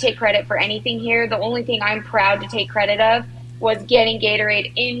wish I could take credit for anything here. The only thing I'm proud to take credit of was getting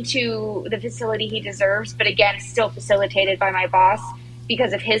Gatorade into the facility he deserves, but again, still facilitated by my boss.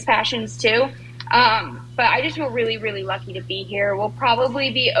 because of his passions too. But I just feel really, really lucky to be here. We'll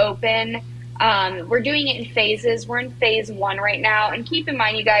probably be open. We're doing it in phases. We're in phase 1 right now. And keep in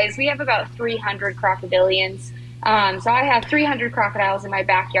mind, you guys, we have about 300 crocodilians. So I have 300 crocodiles in my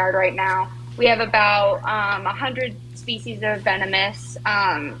backyard right now. We have about 100 species of venomous.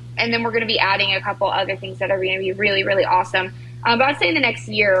 And then we're going to be adding a couple other things that are going to be really, really awesome. But I'd say in the next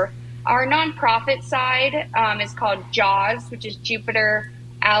year, our nonprofit side is called JAWS, which is Jupiter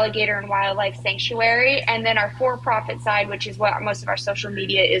Alligator and Wildlife Sanctuary. And then our for-profit side, which is what most of our social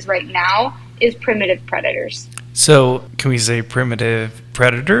media is right now, is Primitive Predators. So can we say Primitive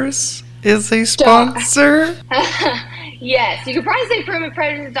Predators is a sponsor? Yes, you could probably say Primitive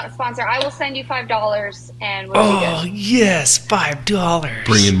Predators is not sponsor. I will send you $5 and we'll be good. Yes, $5.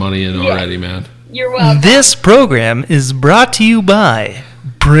 Bringing money in already, man. You're welcome. This program is brought to you by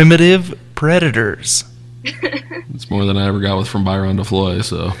Primitive Predators. It's more than I ever got with From Byron to Floy,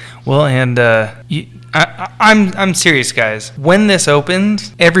 so. Well, and I'm serious, guys. When this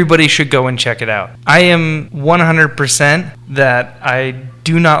opens, everybody should go and check it out. I am 100% that I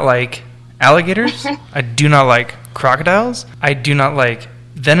do not like alligators. I do not like crocodiles. I do not like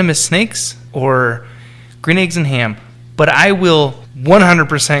venomous snakes or green eggs and ham. But I will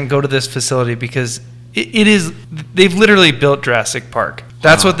 100% go to this facility because it is, they've literally built Jurassic Park.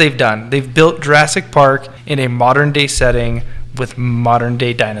 That's what they've done. They've built Jurassic Park in a modern day setting with modern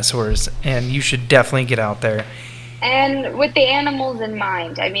day dinosaurs, and you should definitely get out there. And with the animals in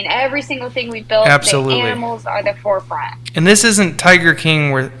mind. I mean, every single thing we built, Absolutely. The animals are the forefront. And this isn't Tiger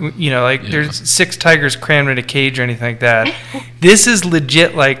King where, you know, like there's 6 tigers crammed in a cage or anything like that. This is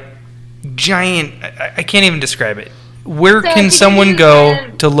legit, like, giant, I can't even describe it. Where can someone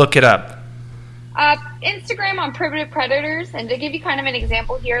go to look it up? Instagram on Primitive Predators, and to give you kind of an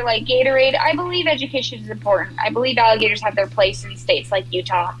example here, like Gatorade, I believe education is important. I believe alligators have their place in states like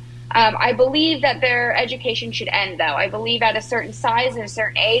Utah. I believe that their education should end, though. I believe at a certain size and a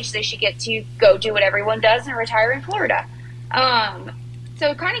certain age, they should get to go do what everyone does and retire in Florida.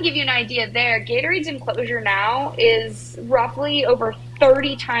 So kind of give you an idea there, Gatorade's enclosure now is roughly over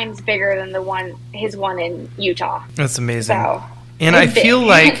 30 times bigger than his one in Utah. That's amazing. So, and I feel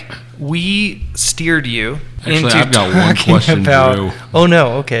like we steered you into I've got one question, about, Drew. Oh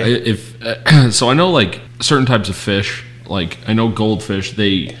no, okay. So I know, like, certain types of fish, like I know goldfish,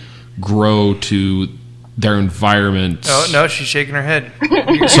 they grow to their environment. Oh no, she's shaking her head.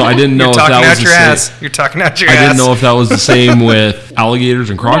 So I didn't know if that was the same. You're talking out your ass. I didn't know if that was the same with alligators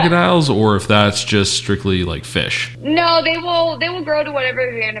and crocodiles, or if that's just strictly like fish. No, they will grow to whatever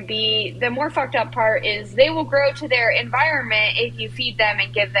they're going to be. The more fucked up part is they will grow to their environment if you feed them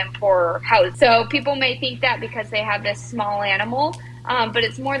and give them poor housing. So people may think that because they have this small animal, but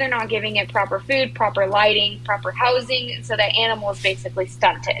it's more they're not giving it proper food, proper lighting, proper housing, so that animal is basically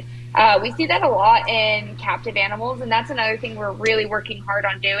stunted. We see that a lot in captive animals, and that's another thing we're really working hard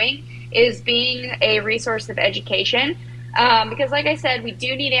on doing, is being a resource of education. Because like I said, we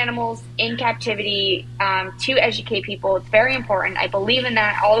do need animals in captivity to educate people. It's very important. I believe in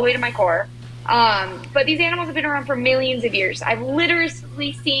that all the way to my core. But these animals have been around for millions of years. I've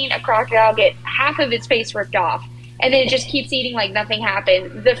literally seen a crocodile get half of its face ripped off, and then it just keeps eating like nothing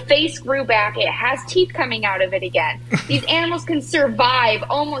happened. The face grew back. It has teeth coming out of it again. These animals can survive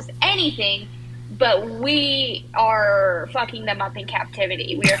almost anything, but we are fucking them up in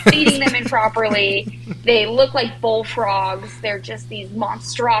captivity. We are feeding them improperly. They look like bullfrogs. They're just these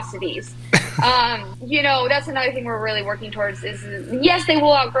monstrosities. That's another thing we're really working towards is, yes, they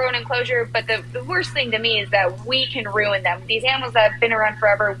will outgrow an enclosure, but the worst thing to me is that we can ruin them. These animals that have been around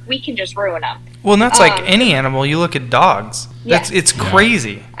forever, we can just ruin them. Well, and that's like any animal. You look at dogs. It's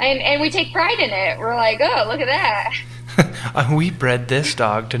crazy. And we take pride in it. We're like, oh, look at that. We bred this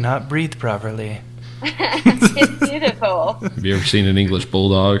dog to not breathe properly. It's beautiful. Have you ever seen an English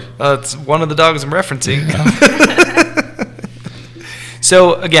bulldog? It's one of the dogs I'm referencing.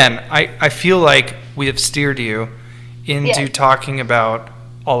 So, again, I feel like we have steered you into talking about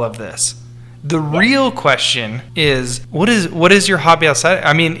all of this. The real question is, what is your hobby outside?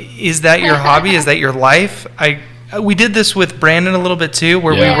 I mean, is that your hobby? Is that your life? We did this with Brandon a little bit too,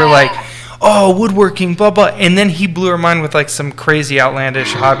 where we were like, oh, woodworking, blah, blah. And then he blew our mind with like some crazy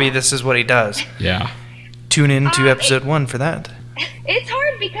outlandish hobby. This is what he does. Yeah. Tune in to episode 1 for that. It's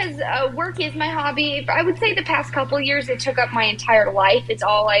hard because work is my hobby. I would say the past couple of years, it took up my entire life. It's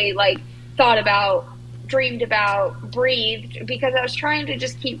all I thought about, dreamed about, breathed, because I was trying to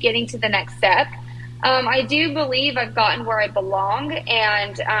just keep getting to the next step. I do believe I've gotten where I belong.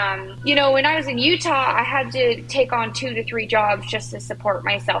 And, when I was in Utah, I had to take on 2 to 3 jobs just to support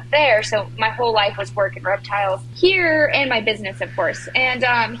myself there. So my whole life was working reptiles here, and my business, of course. And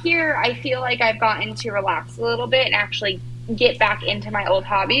here, I feel like I've gotten to relax a little bit and actually get back into my old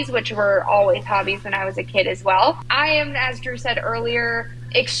hobbies, which were always hobbies when I was a kid as well. I am, as Drew said earlier,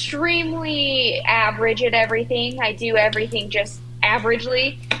 extremely average at everything. I do everything just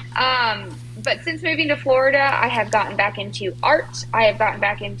averagely. But since moving to Florida, I have gotten back into art. I have gotten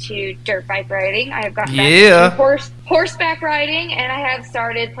back into dirt bike riding. I have gotten back into horseback riding, and I have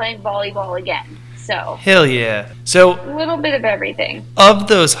started playing volleyball again. So hell yeah! So a little bit of everything. Of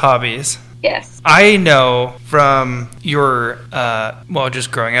those hobbies, yes, I know from your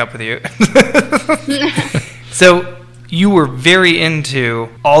just growing up with you. So you were very into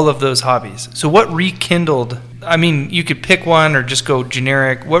all of those hobbies. So what rekindled? I mean, you could pick one or just go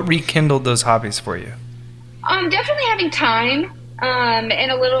generic. What rekindled those hobbies for you? Definitely having time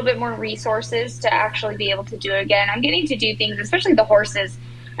and a little bit more resources to actually be able to do it again. I'm getting to do things, especially the horses.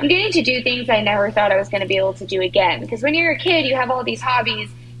 I'm getting to do things I never thought I was going to be able to do again. Because when you're a kid, you have all these hobbies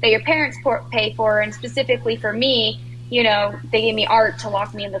that your parents pay for. And specifically for me, they gave me art to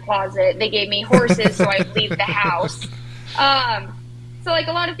lock me in the closet. They gave me horses so I'd leave the house. So like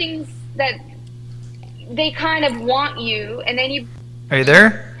a lot of things that they kind of want you, and then you... Are you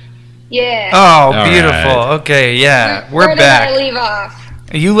there? Yeah. Oh, all beautiful. Right. Okay, yeah. We're back. Where did I leave off?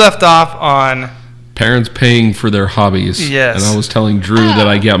 You left off on... Parents paying for their hobbies. Yes. And I was telling Drew that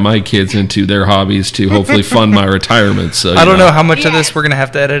I got my kids into their hobbies to hopefully fund my retirement. So I don't know how much of this we're going to have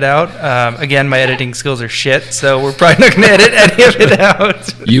to edit out. Again, my editing skills are shit, so we're probably not going to edit any of it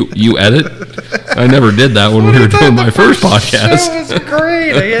out. You edit? I never did that when we were doing my first podcast. That was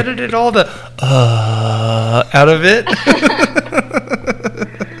great. I edited all the out of it.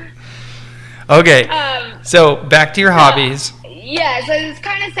 Okay, so back to your hobbies. Yeah, so it's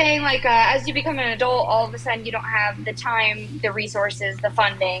kind of saying, like, as you become an adult, all of a sudden you don't have the time, the resources, the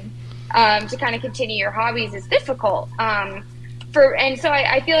funding to kind of continue your hobbies is difficult. And so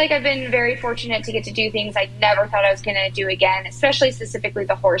I feel like I've been very fortunate to get to do things I never thought I was going to do again, especially specifically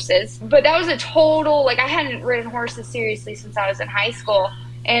the horses. But that was a total, like, I hadn't ridden horses seriously since I was in high school.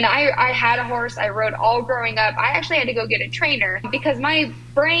 And I had a horse I rode all growing up. I actually had to go get a trainer because my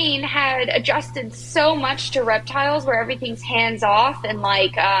brain had adjusted so much to reptiles where everything's hands off and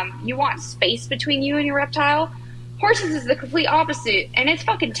like you want space between you and your reptile. Horses is the complete opposite, and it's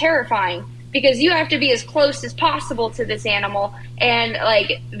fucking terrifying because you have to be as close as possible to this animal, and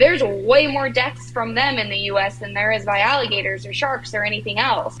like there's way more deaths from them in the US than there is by alligators or sharks or anything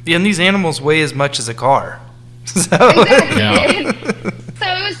else. Yeah, and these animals weigh as much as a car. So. Exactly. Yeah. So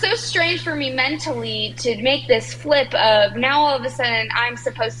it was so strange for me mentally to make this flip of now all of a sudden I'm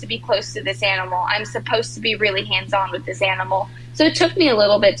supposed to be close to this animal. I'm supposed to be really hands-on with this animal. So it took me a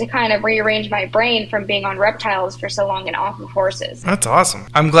little bit to kind of rearrange my brain from being on reptiles for so long and off of horses. That's awesome.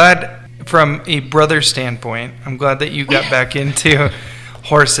 I'm glad from a brother standpoint, I'm glad that you got back into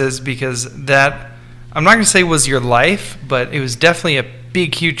horses because that, I'm not going to say was your life, but it was definitely a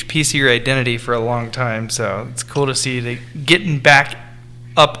big, huge piece of your identity for a long time. So it's cool to see you getting back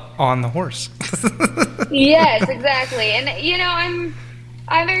up on the horse. Yes, exactly. And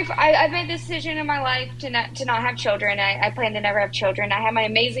I've made the decision in my life to not have children. I plan to never have children. I have my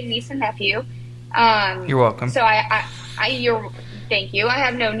amazing niece and nephew. You're welcome. So thank you. I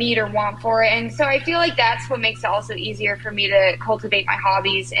have no need or want for it, and so I feel like that's what makes it also easier for me to cultivate my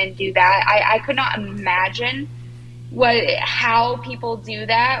hobbies and do that. I could not imagine how people do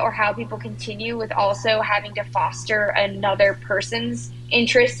that or how people continue with also having to foster another person's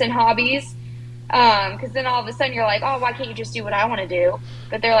interests and hobbies, because then all of a sudden you're like, oh, why can't you just do what I want to do?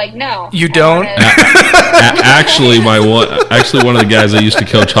 But they're like, no, you don't. Actually, one of the guys I used to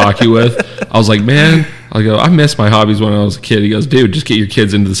coach hockey with, I was like, man, I miss my hobbies when I was a kid. He goes, dude, just get your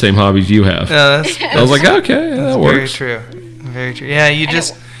kids into the same hobbies you have. I was like, okay, that works. Very true. Yeah, you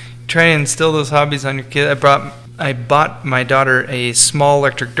just try and instill those hobbies on your kid. I bought my daughter a small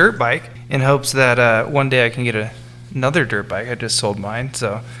electric dirt bike in hopes that one day I can get another dirt bike. I just sold mine,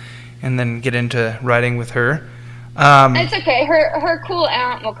 and then get into riding with her. It's okay. Her cool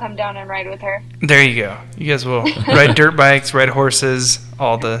aunt will come down and ride with her. There you go. You guys will ride dirt bikes, ride horses,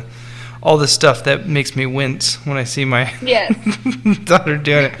 all the stuff that makes me wince when I see my daughter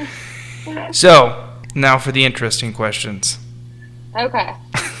doing it. So now for the interesting questions. Okay.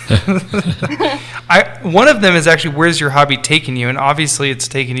 One of them is actually, where's your hobby taking you? And obviously it's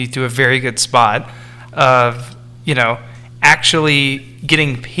taking you to a very good spot of, actually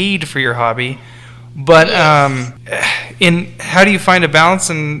getting paid for your hobby. But in how do you find a balance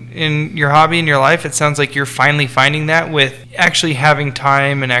in your hobby and your life? It sounds like you're finally finding that with actually having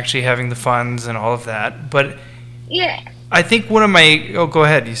time and actually having the funds and all of that. But yeah. I think one of my... Oh, go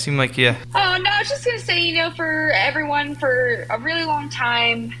ahead. You seem like you... Oh, no, I was just going to say, for everyone, for a really long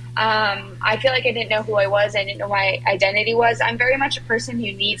time, I feel like I didn't know who I was. I didn't know my identity was. I'm very much a person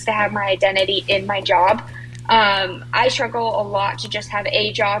who needs to have my identity in my job. I struggle a lot to just have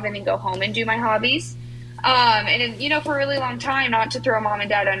a job and then go home and do my hobbies. And, for a really long time, not to throw mom and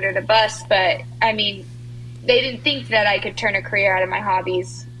dad under the bus, but, they didn't think that I could turn a career out of my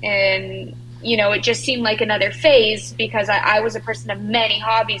hobbies. And... it just seemed like another phase because I was a person of many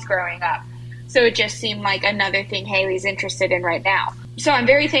hobbies growing up. So it just seemed like another thing Haley's interested in right now. So I'm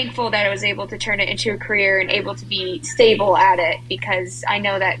very thankful that I was able to turn it into a career and able to be stable at it because I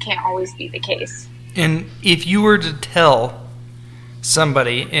know that can't always be the case. And if you were to tell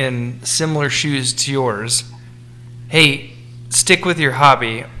somebody in similar shoes to yours, hey, stick with your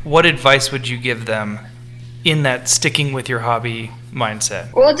hobby, what advice would you give them in that sticking with your hobby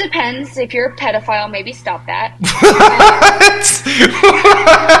mindset? Well, it depends. If you're a pedophile, maybe stop that.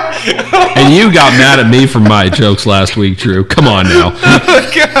 And you got mad at me for my jokes last week, Drew. Come on now.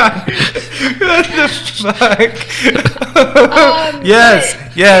 Oh, God. What the fuck? Yes.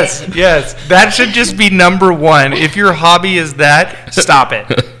 That should just be number one. If your hobby is that, stop it.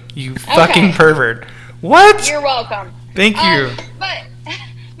 You fucking pervert. What? You're welcome. Thank you. But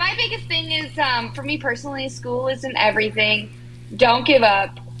my biggest thing is, for me personally, school isn't everything. Don't give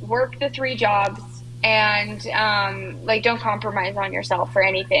up. Work the 3 jobs, and don't compromise on yourself for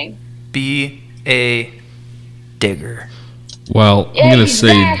anything. Be a digger. Well, I'm going to say...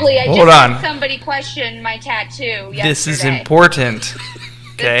 Exactly. Hold on. Somebody questioned my tattoo yesterday. This is important.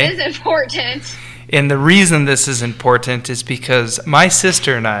 Okay? This is important. And the reason this is important is because my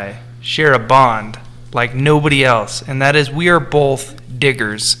sister and I share a bond like nobody else, and that is we are both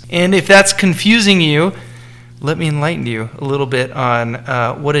diggers. And if that's confusing you, let me enlighten you a little bit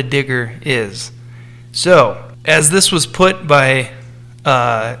on what a digger is. So, as this was put by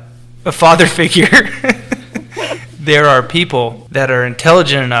a father figure, there are people that are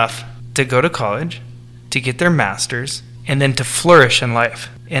intelligent enough to go to college, to get their master's, and then to flourish in life.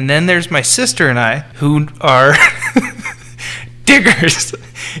 And then there's my sister and I, who are diggers,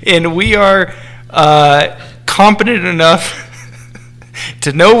 and we are competent enough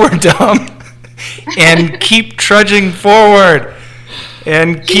to know we're dumb and keep trudging forward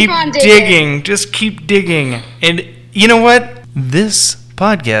and keep digging. Just keep digging. And you know what? This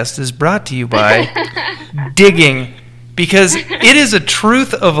podcast is brought to you by digging, because it is a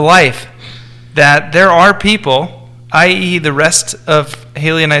truth of life that there are people, i.e. the rest of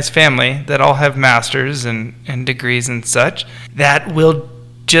Haley and I's family, that all have masters and degrees and such, that will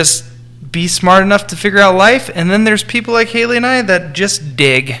just be smart enough to figure out life. And then there's people like Haley and I that just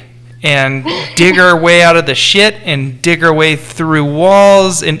dig and dig our way out of the shit and dig our way through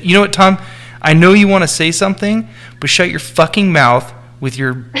walls. And you know what, Tom? I know you want to say something, but shut your fucking mouth with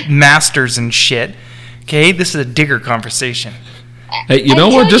your masters and shit. Okay? This is a digger conversation. Hey, you know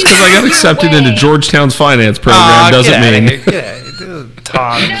what? Just because I got accepted into Georgetown's finance program doesn't mean...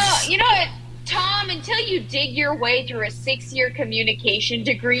 Tom. You know what, Tom, until you dig your way through a 6-year communication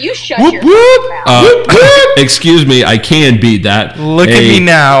degree, you shut your mouth. Excuse me, I can beat that. Look at me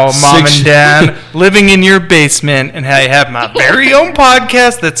now, Mom and Dad, living in your basement, and I have my very own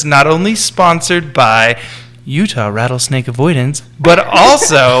podcast that's not only sponsored by Utah Rattlesnake Avoidance, but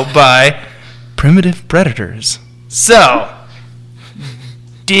also by Primitive Predators. So,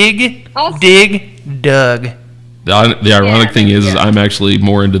 dig, Doug. The ironic thing is I'm actually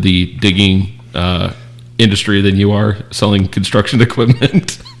more into the digging industry than you are selling construction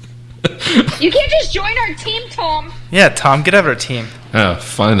equipment. You can't just join our team, Tom. Yeah, Tom, get out of our team. Oh,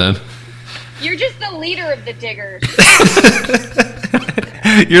 fine then. You're just the leader of the diggers.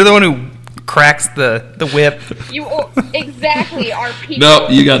 You're the one who cracks the whip. You exactly are people. No,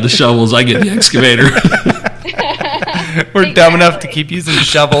 you got the shovels. I get the excavator. We're dumb enough to keep using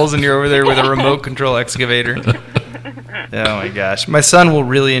shovels, and you're over there with a remote control excavator. Oh my gosh. My son will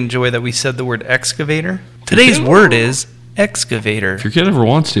really enjoy that we said the word excavator. Today's word is excavator. If your kid ever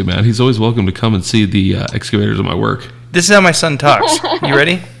wants to, man, he's always welcome to come and see the excavators at my work. This is how my son talks. You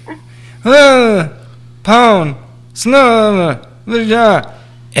ready? Pound. Snow.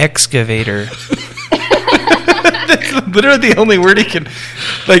 Excavator. That's literally the only word he can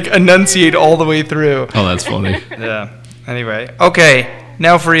enunciate all the way through. Oh, that's funny. Yeah. Anyway, okay.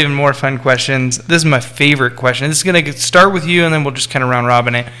 Now for even more fun questions. This is my favorite question. This is going to start with you, and then we'll just kind of round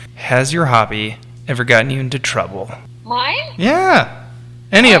robin it. Has your hobby ever gotten you into trouble? Mine? Yeah.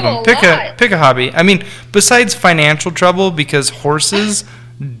 Any of Oh, them. Pick a lot. a hobby. I mean, besides financial trouble, because horses,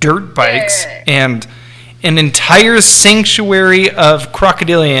 dirt bikes, Yeah. and an entire sanctuary of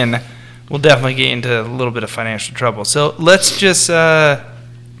crocodilian will definitely get into a little bit of financial trouble. So let's just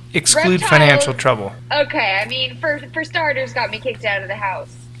exclude Reptiles. financial trouble. Okay, I mean, for starters, got me kicked out of the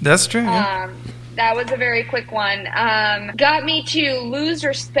house. That's true. Yeah. That was a very quick one. Got me to lose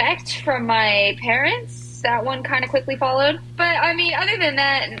respect from my parents. That one kind of quickly followed. But, I mean, other than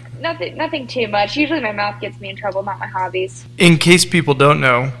that, nothing too much. Usually my mouth gets me in trouble, not my hobbies. In case people don't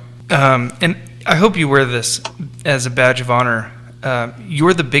know, and I hope you wear this as a badge of honor,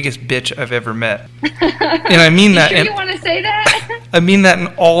 you're the biggest bitch I've ever met. And I mean that. You want to say that? I mean that in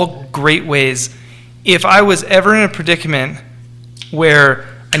all great ways. If I was ever in a predicament where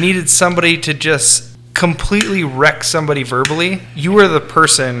I needed somebody to just completely wreck somebody verbally, you are the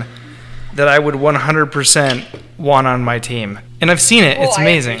person that I would 100% want on my team. And I've seen it. It's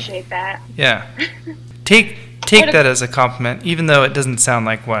amazing. I appreciate that. Yeah. Take that as a compliment, even though it doesn't sound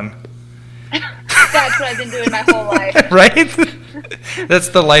like one. That's what I've been doing my whole life. Right? That's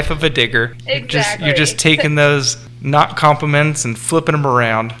the life of a digger. Exactly. You're just taking those not compliments and flipping them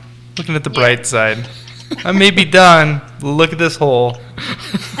around, looking at the bright side. I may be done. Look at this hole.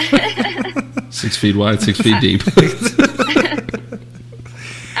 6 feet wide, 6 feet deep.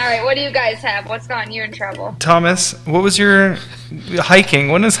 All right, what do you guys have? What's gotten you in trouble? Thomas, what was your hiking?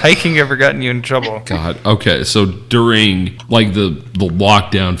 When has hiking ever gotten you in trouble? God. Okay, so during like the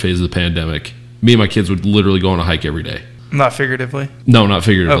lockdown phase of the pandemic, me and my kids would literally go on a hike every day. Not figuratively. No, not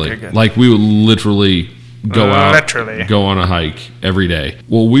figuratively. Okay, good. Like we would literally go out, Literally. go on a hike every day.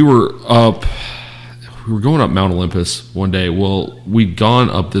 Well, we were going up Mount Olympus one day. Well, we'd gone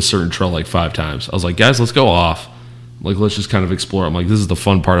up this certain trail like 5 times. I was like, guys, let's go off. Like, let's just kind of explore. I'm like, this is the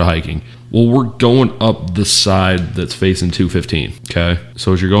fun part of hiking. Well, we're going up the side that's facing 215, okay?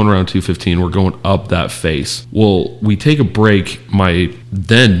 So as you're going around 215, we're going up that face. Well, we take a break. My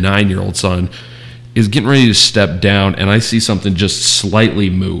then 9-year-old son is getting ready to step down, and I see something just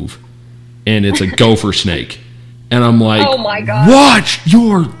slightly move, and it's a gopher snake. And I'm like, Oh, my God. watch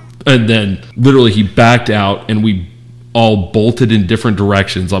your... And then literally he backed out, and we all bolted in different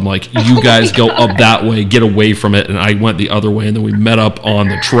directions. I'm like, you guys go up that way, get away from it. And I went the other way, and then we met up on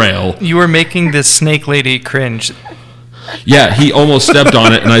the trail. You were making this snake lady cringe. Yeah, he almost stepped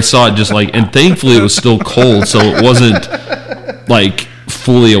on it, and I saw it just like, and thankfully it was still cold, so it wasn't like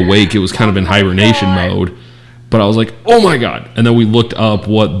fully awake. It was kind of in hibernation mode. But I was like, oh my God. And then we looked up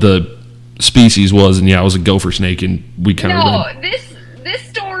what the species was, and yeah, it was a gopher snake, and we kind of No, this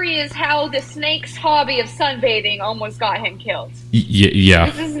story is how the snake's hobby of sunbathing almost got him killed. yeah.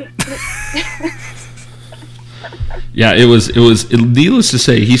 This isn't... Yeah, it was needless to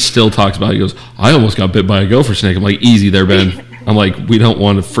say, he still talks about it. He goes, I almost got bit by a gopher snake. I'm like, easy there, Ben. I'm like, we don't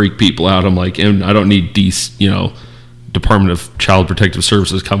want to freak people out. I'm like, and I don't need Department of Child Protective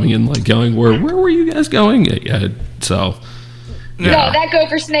Services coming in, like going, where were you guys going? Yeah, so yeah. No, that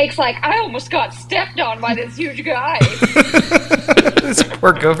gopher snake's like, I almost got stepped on by this huge guy. This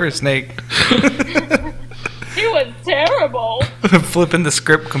poor gopher snake. He was terrible. Flipping the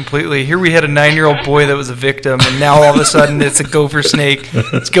script completely. Here we had a 9-year-old boy that was a victim, and now all of a sudden it's a gopher snake.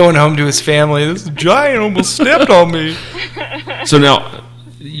 It's going home to his family. This giant almost stepped on me. So now,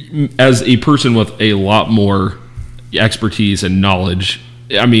 as a person with a lot more expertise and knowledge,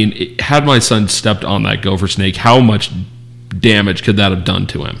 I mean, had my son stepped on that gopher snake, how much damage could that have done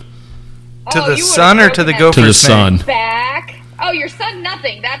to him? To the you would've sun or to the broken gopher To the snake? sun. back. Oh, your son,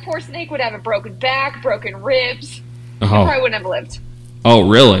 nothing. That poor snake would have a broken back, broken ribs. Oh. Probably wouldn't have lived. Oh,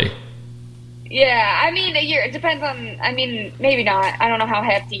 really? Yeah, I mean, it depends on, I mean, maybe not. I don't know how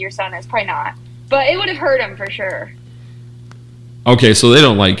hefty your son is. Probably not. But it would have hurt him for sure. Okay, so they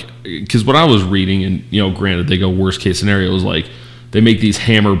don't because what I was reading, and granted, they go worst case scenario is like they make these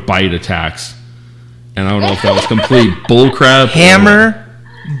hammer bite attacks, and I don't know if that was complete bullcrap. Hammer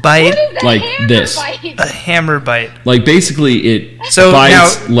bite. What is a Like hammer this. bite? A hammer bite. Like basically, it So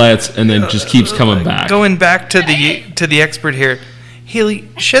bites, now- lets, and then just keeps coming back. Going back to the expert here, Haley,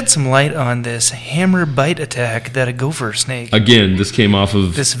 shed some light on this hammer bite attack that a gopher snake. Again, this came off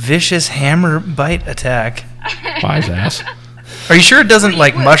of This vicious hammer bite attack. Five's ass. Are you sure it doesn't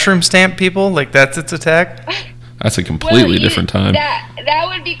like mushroom stamp people? Like that's its attack? That's a completely different time. That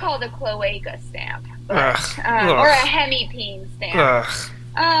would be called a cloaca stamp. But, Ugh. or a hemipene stamp.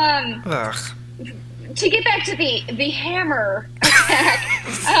 Ugh. Ugh. To get back to the hammer attack,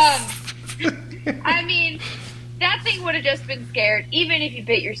 I mean, that thing would have just been scared. Even if you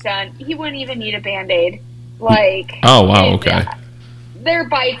bit your son, he wouldn't even need a Band-Aid. Like, Oh, wow, okay. their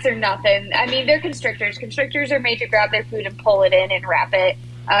bites are nothing. I mean, they're constrictors. Constrictors are made to grab their food and pull it in and wrap it.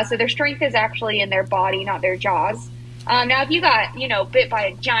 So their strength is actually in their body, not their jaws. Now, if you got, bit by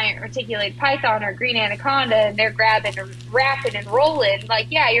a giant reticulated python or green anaconda and they're grabbing and wrapping and rolling, like,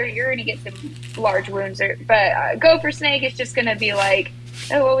 yeah, you're going to get some large wounds. But gopher snake is just going to be like,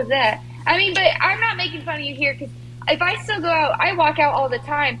 oh, what was that? I mean, but I'm not making fun of you here, because if I still go out, I walk out all the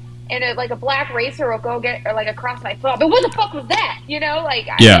time, and a black racer will go get, or like across my foot. But what the fuck was that?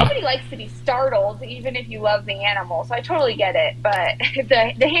 Nobody likes to be startled, even if you love the animal. So I totally get it. But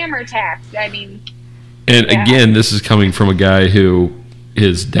the hammer attacks, I mean. And again, this is coming from a guy who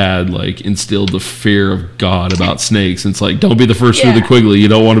his dad instilled the fear of God about snakes. And it's like, don't be the first through the quiggly. You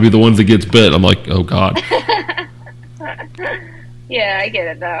don't want to be the one that gets bit. I'm like, oh God. Yeah, I get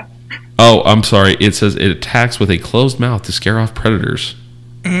it though. Oh, I'm sorry. It says it attacks with a closed mouth to scare off predators.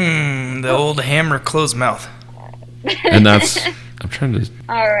 The old hammer closed mouth. And that's... I'm trying to...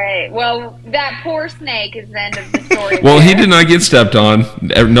 All right. Well, that poor snake is the end of the story. Well, he did not get stepped on.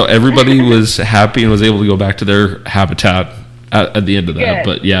 No, everybody was happy and was able to go back to their habitat at the end of that.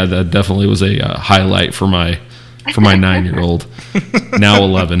 Good. But yeah, that definitely was a highlight for my 9-year-old, now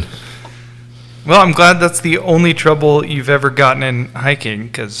 11. Well, I'm glad that's the only trouble you've ever gotten in hiking,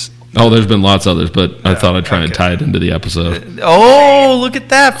 because... Oh, there's been lots of others, but I thought I'd try and tie it into the episode. Oh, look at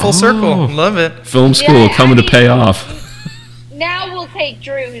that. Full circle. Love it. Film school coming to pay off. Now we'll take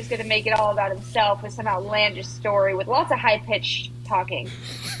Drew, who's going to make it all about himself with some outlandish story with lots of high-pitched talking.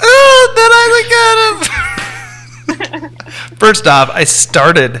 Oh, then I look at him. First off, I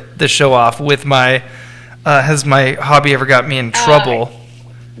started the show off with my, has my hobby ever got me in trouble?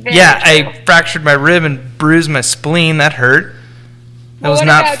 I fractured my rib and bruised my spleen. That hurt. That was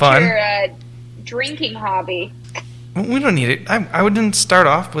not fun. What about your drinking hobby? We don't need it. I wouldn't start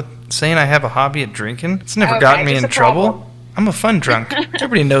off with saying I have a hobby at drinking. It's never gotten me in trouble. I'm a fun drunk.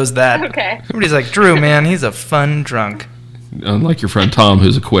 Everybody knows that. Okay. Everybody's like, Drew, man, he's a fun drunk. Unlike your friend Tom,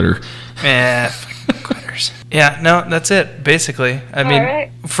 who's a quitter. Quitters. Yeah, no, that's it, basically. I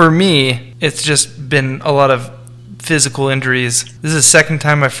mean, for me, it's just been a lot of physical injuries. This is the second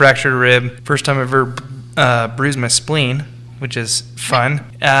time I fractured a rib. First time I ever bruised my spleen, which is fun.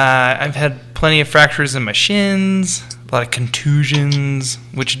 I've had plenty of fractures in my shins, a lot of contusions,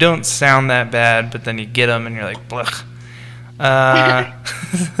 which don't sound that bad, but then you get them and you're like, blech.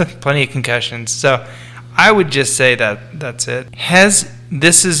 Plenty of concussions. So I would just say that that's it.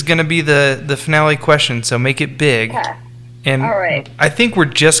 This is going to be the finale question, so make it big. Okay. And all right. I think we're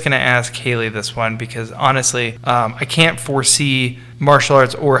just going to ask Haley this one because honestly, I can't foresee martial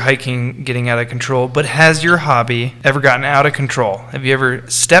arts or hiking getting out of control. But has your hobby ever gotten out of control? Have you ever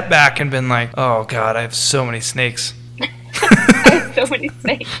stepped back and been like, oh God, I have so many snakes. I have so many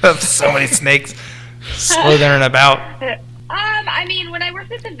snakes. I have so many snakes slithering about. I mean, when I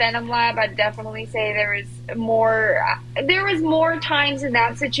worked at the Venom Lab, I'd definitely say there was more times in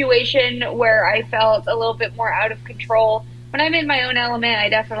that situation where I felt a little bit more out of control. When I'm in my own element, I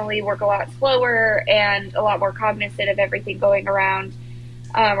definitely work a lot slower and a lot more cognizant of everything going around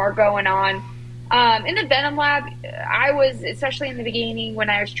or going on. In the Venom Lab, I was, especially in the beginning when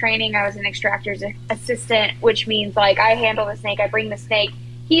I was training, I was an extractor's assistant, which means I handle the snake, I bring the snake,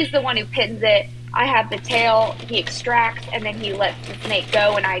 he's the one who pins it. I have the tail, he extracts, and then he lets the snake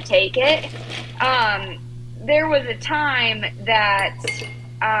go and I take it. There was a time that,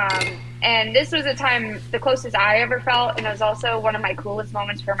 and this was a time the closest I ever felt, and it was also one of my coolest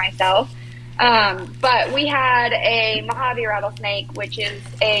moments for myself. But we had a Mojave rattlesnake, which is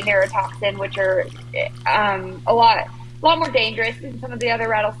a neurotoxin, which are a lot more dangerous than some of the other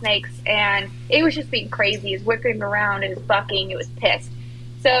rattlesnakes, and it was just being crazy. It was whipping around, it was bucking, it was pissed.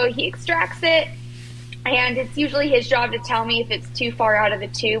 So he extracts it, and it's usually his job to tell me if it's too far out of the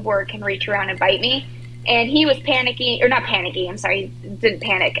tube where it can reach around and bite me. And he was panicking, or not panicking, I'm sorry, he didn't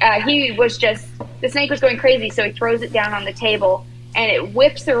panic. He was just, the snake was going crazy, so he throws it down on the table, and it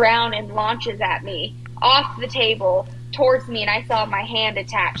whips around and launches at me off the table towards me, and I saw my hand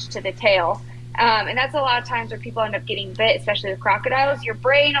attached to the tail. And that's a lot of times where people end up getting bit, especially with crocodiles. Your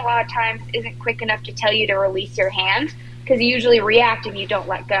brain a lot of times isn't quick enough to tell you to release your hand, because you usually react and you don't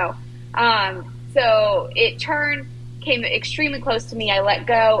let go. So it turned, came extremely close to me. I let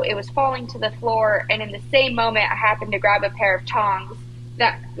go. It was falling to the floor, and in the same moment, I happened to grab a pair of tongs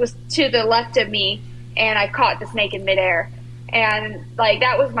that was to the left of me, and I caught the snake in midair. And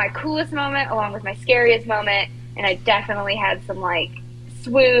that was my coolest moment, along with my scariest moment. And I definitely had some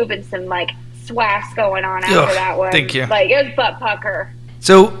swoob and some swass going on after that one. Thank you. It was butt pucker.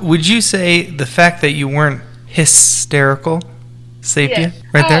 So would you say the fact that you weren't hysterical saved you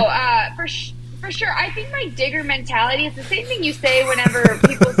right there? For for sure. I think my digger mentality is the same thing you say whenever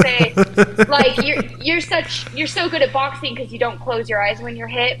people say, like, you're so good at boxing because you don't close your eyes when you're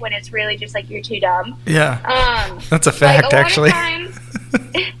hit, when it's really just like you're too dumb. Yeah. That's a fact, like, actually.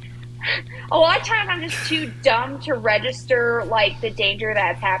 A lot of times I'm just too dumb to register, like, the danger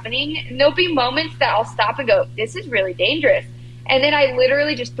that's happening. And there'll be moments that I'll stop and go, this is really dangerous. And then I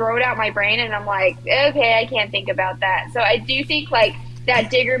literally just throw it out my brain and I'm like, okay, I can't think about that. So I do think, like,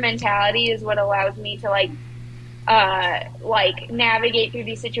 that digger mentality is what allows me to, like, navigate through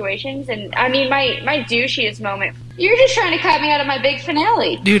these situations. And, I mean, my douchiest moment, you're just trying to cut me out of my big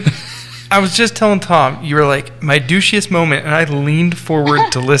finale. Dude, I was just telling Tom, you were like, my douchiest moment, and I leaned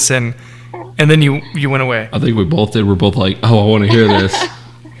forward to listen, and then you went away. I think we both did. We're both like, oh, I want to hear this.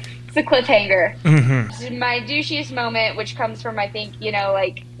 It's a cliffhanger. Mm-hmm. My douchiest moment, which comes from, I think,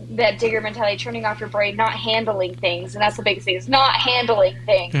 like, that digger mentality, turning off your brain, not handling things, and that's the biggest thing, is not handling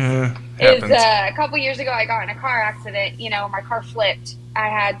things. A couple years ago, I got in a car accident. My car flipped. I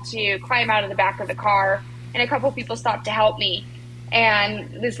had to climb out of the back of the car, and a couple people stopped to help me.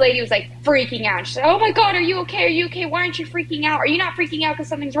 And this lady was, like, freaking out. She said, oh, my God, are you okay? Are you okay? Why aren't you freaking out? Are you not freaking out because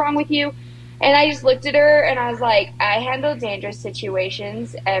something's wrong with you? And I just looked at her, and I was like, I handle dangerous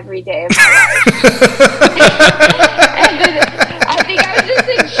situations every day of my life. And then I think I was just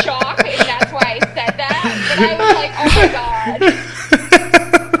in shock, and that's why I said that. But I was like, oh, my God.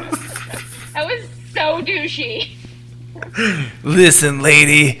 That was so douchey. Listen,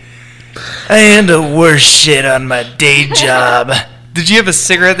 lady, I handle worse shit on my day job. Did you have a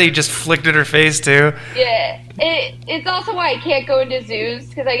cigarette that you just flicked at her face, too? Yeah. It's also why I can't go into zoos,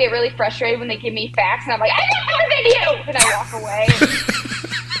 because I get really frustrated when they give me facts, and I'm like, I know more than you! And I walk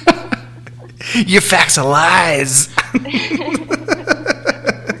away. Your facts are lies.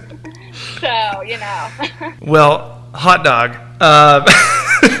 So, Well, hot dog.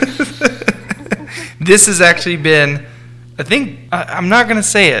 This has actually been... I think, I'm not going to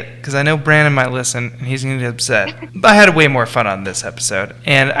say it, because I know Brandon might listen, and he's going to get upset. But I had way more fun on this episode,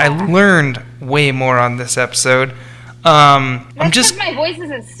 and I learned way more on this episode. That's because my voice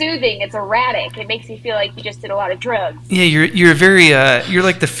isn't soothing, it's erratic. It makes me feel like you just did a lot of drugs. Yeah, you're very, you're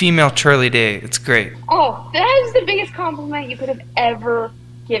like the female Charlie Day. It's great. Oh, that is the biggest compliment you could have ever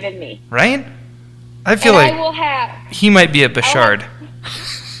given me. Right? I feel like he might be a Bouchard.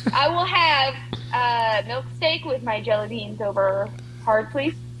 I will have milk steak with my jelly beans over hard,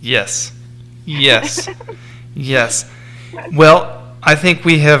 please. Yes. Yes. Yes. Well, I think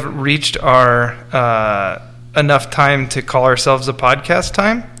we have reached our enough time to call ourselves a podcast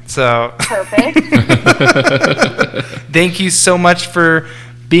time. So perfect. Thank you so much for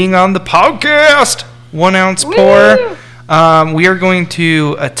being on the podcast. 1 ounce pour. We are going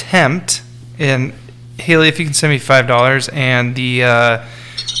to attempt, and Haley, if you can send me $5 and the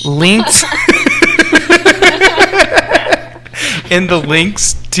links and the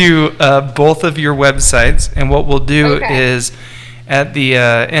links to both of your websites. And what we'll do is at the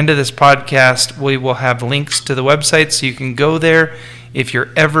end of this podcast, we will have links to the website so you can go there if you're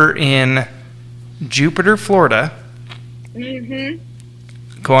ever in Jupiter, Florida.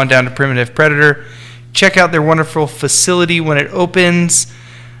 Go on down to Primitive Predator. Check out their wonderful facility when it opens.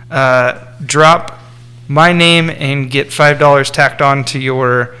 Drop my name and get $5 tacked on to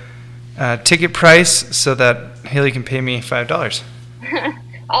your ticket price so that Haley can pay me $5.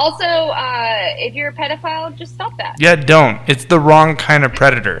 Also, if you're a pedophile, just stop that. Yeah, don't. It's the wrong kind of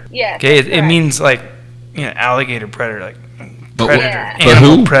predator. Yeah. Okay, it means like alligator predator, like predator, Yeah.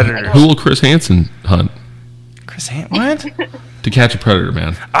 animal predator. Who will Chris Hansen hunt? Chris what? To catch a predator,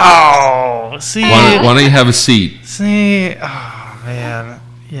 man. Oh, see. Why don't you have a seat? See, oh man,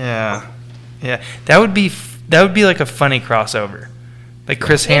 yeah. That would be like a funny crossover. Like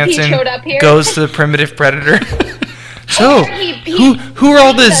Chris Hansen goes to the Primitive Predator. So, who are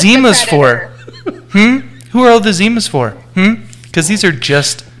all the Zimas for? Who are all the Zimas for? Because these are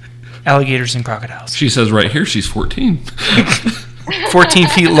just alligators and crocodiles. She says right here she's 14. 14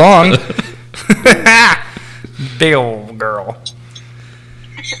 feet long. Big old girl.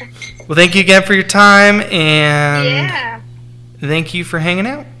 Well, thank you again for your time, and thank you for hanging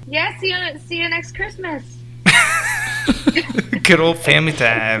out. Yeah, see you next Christmas. Good old family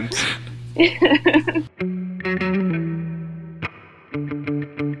times.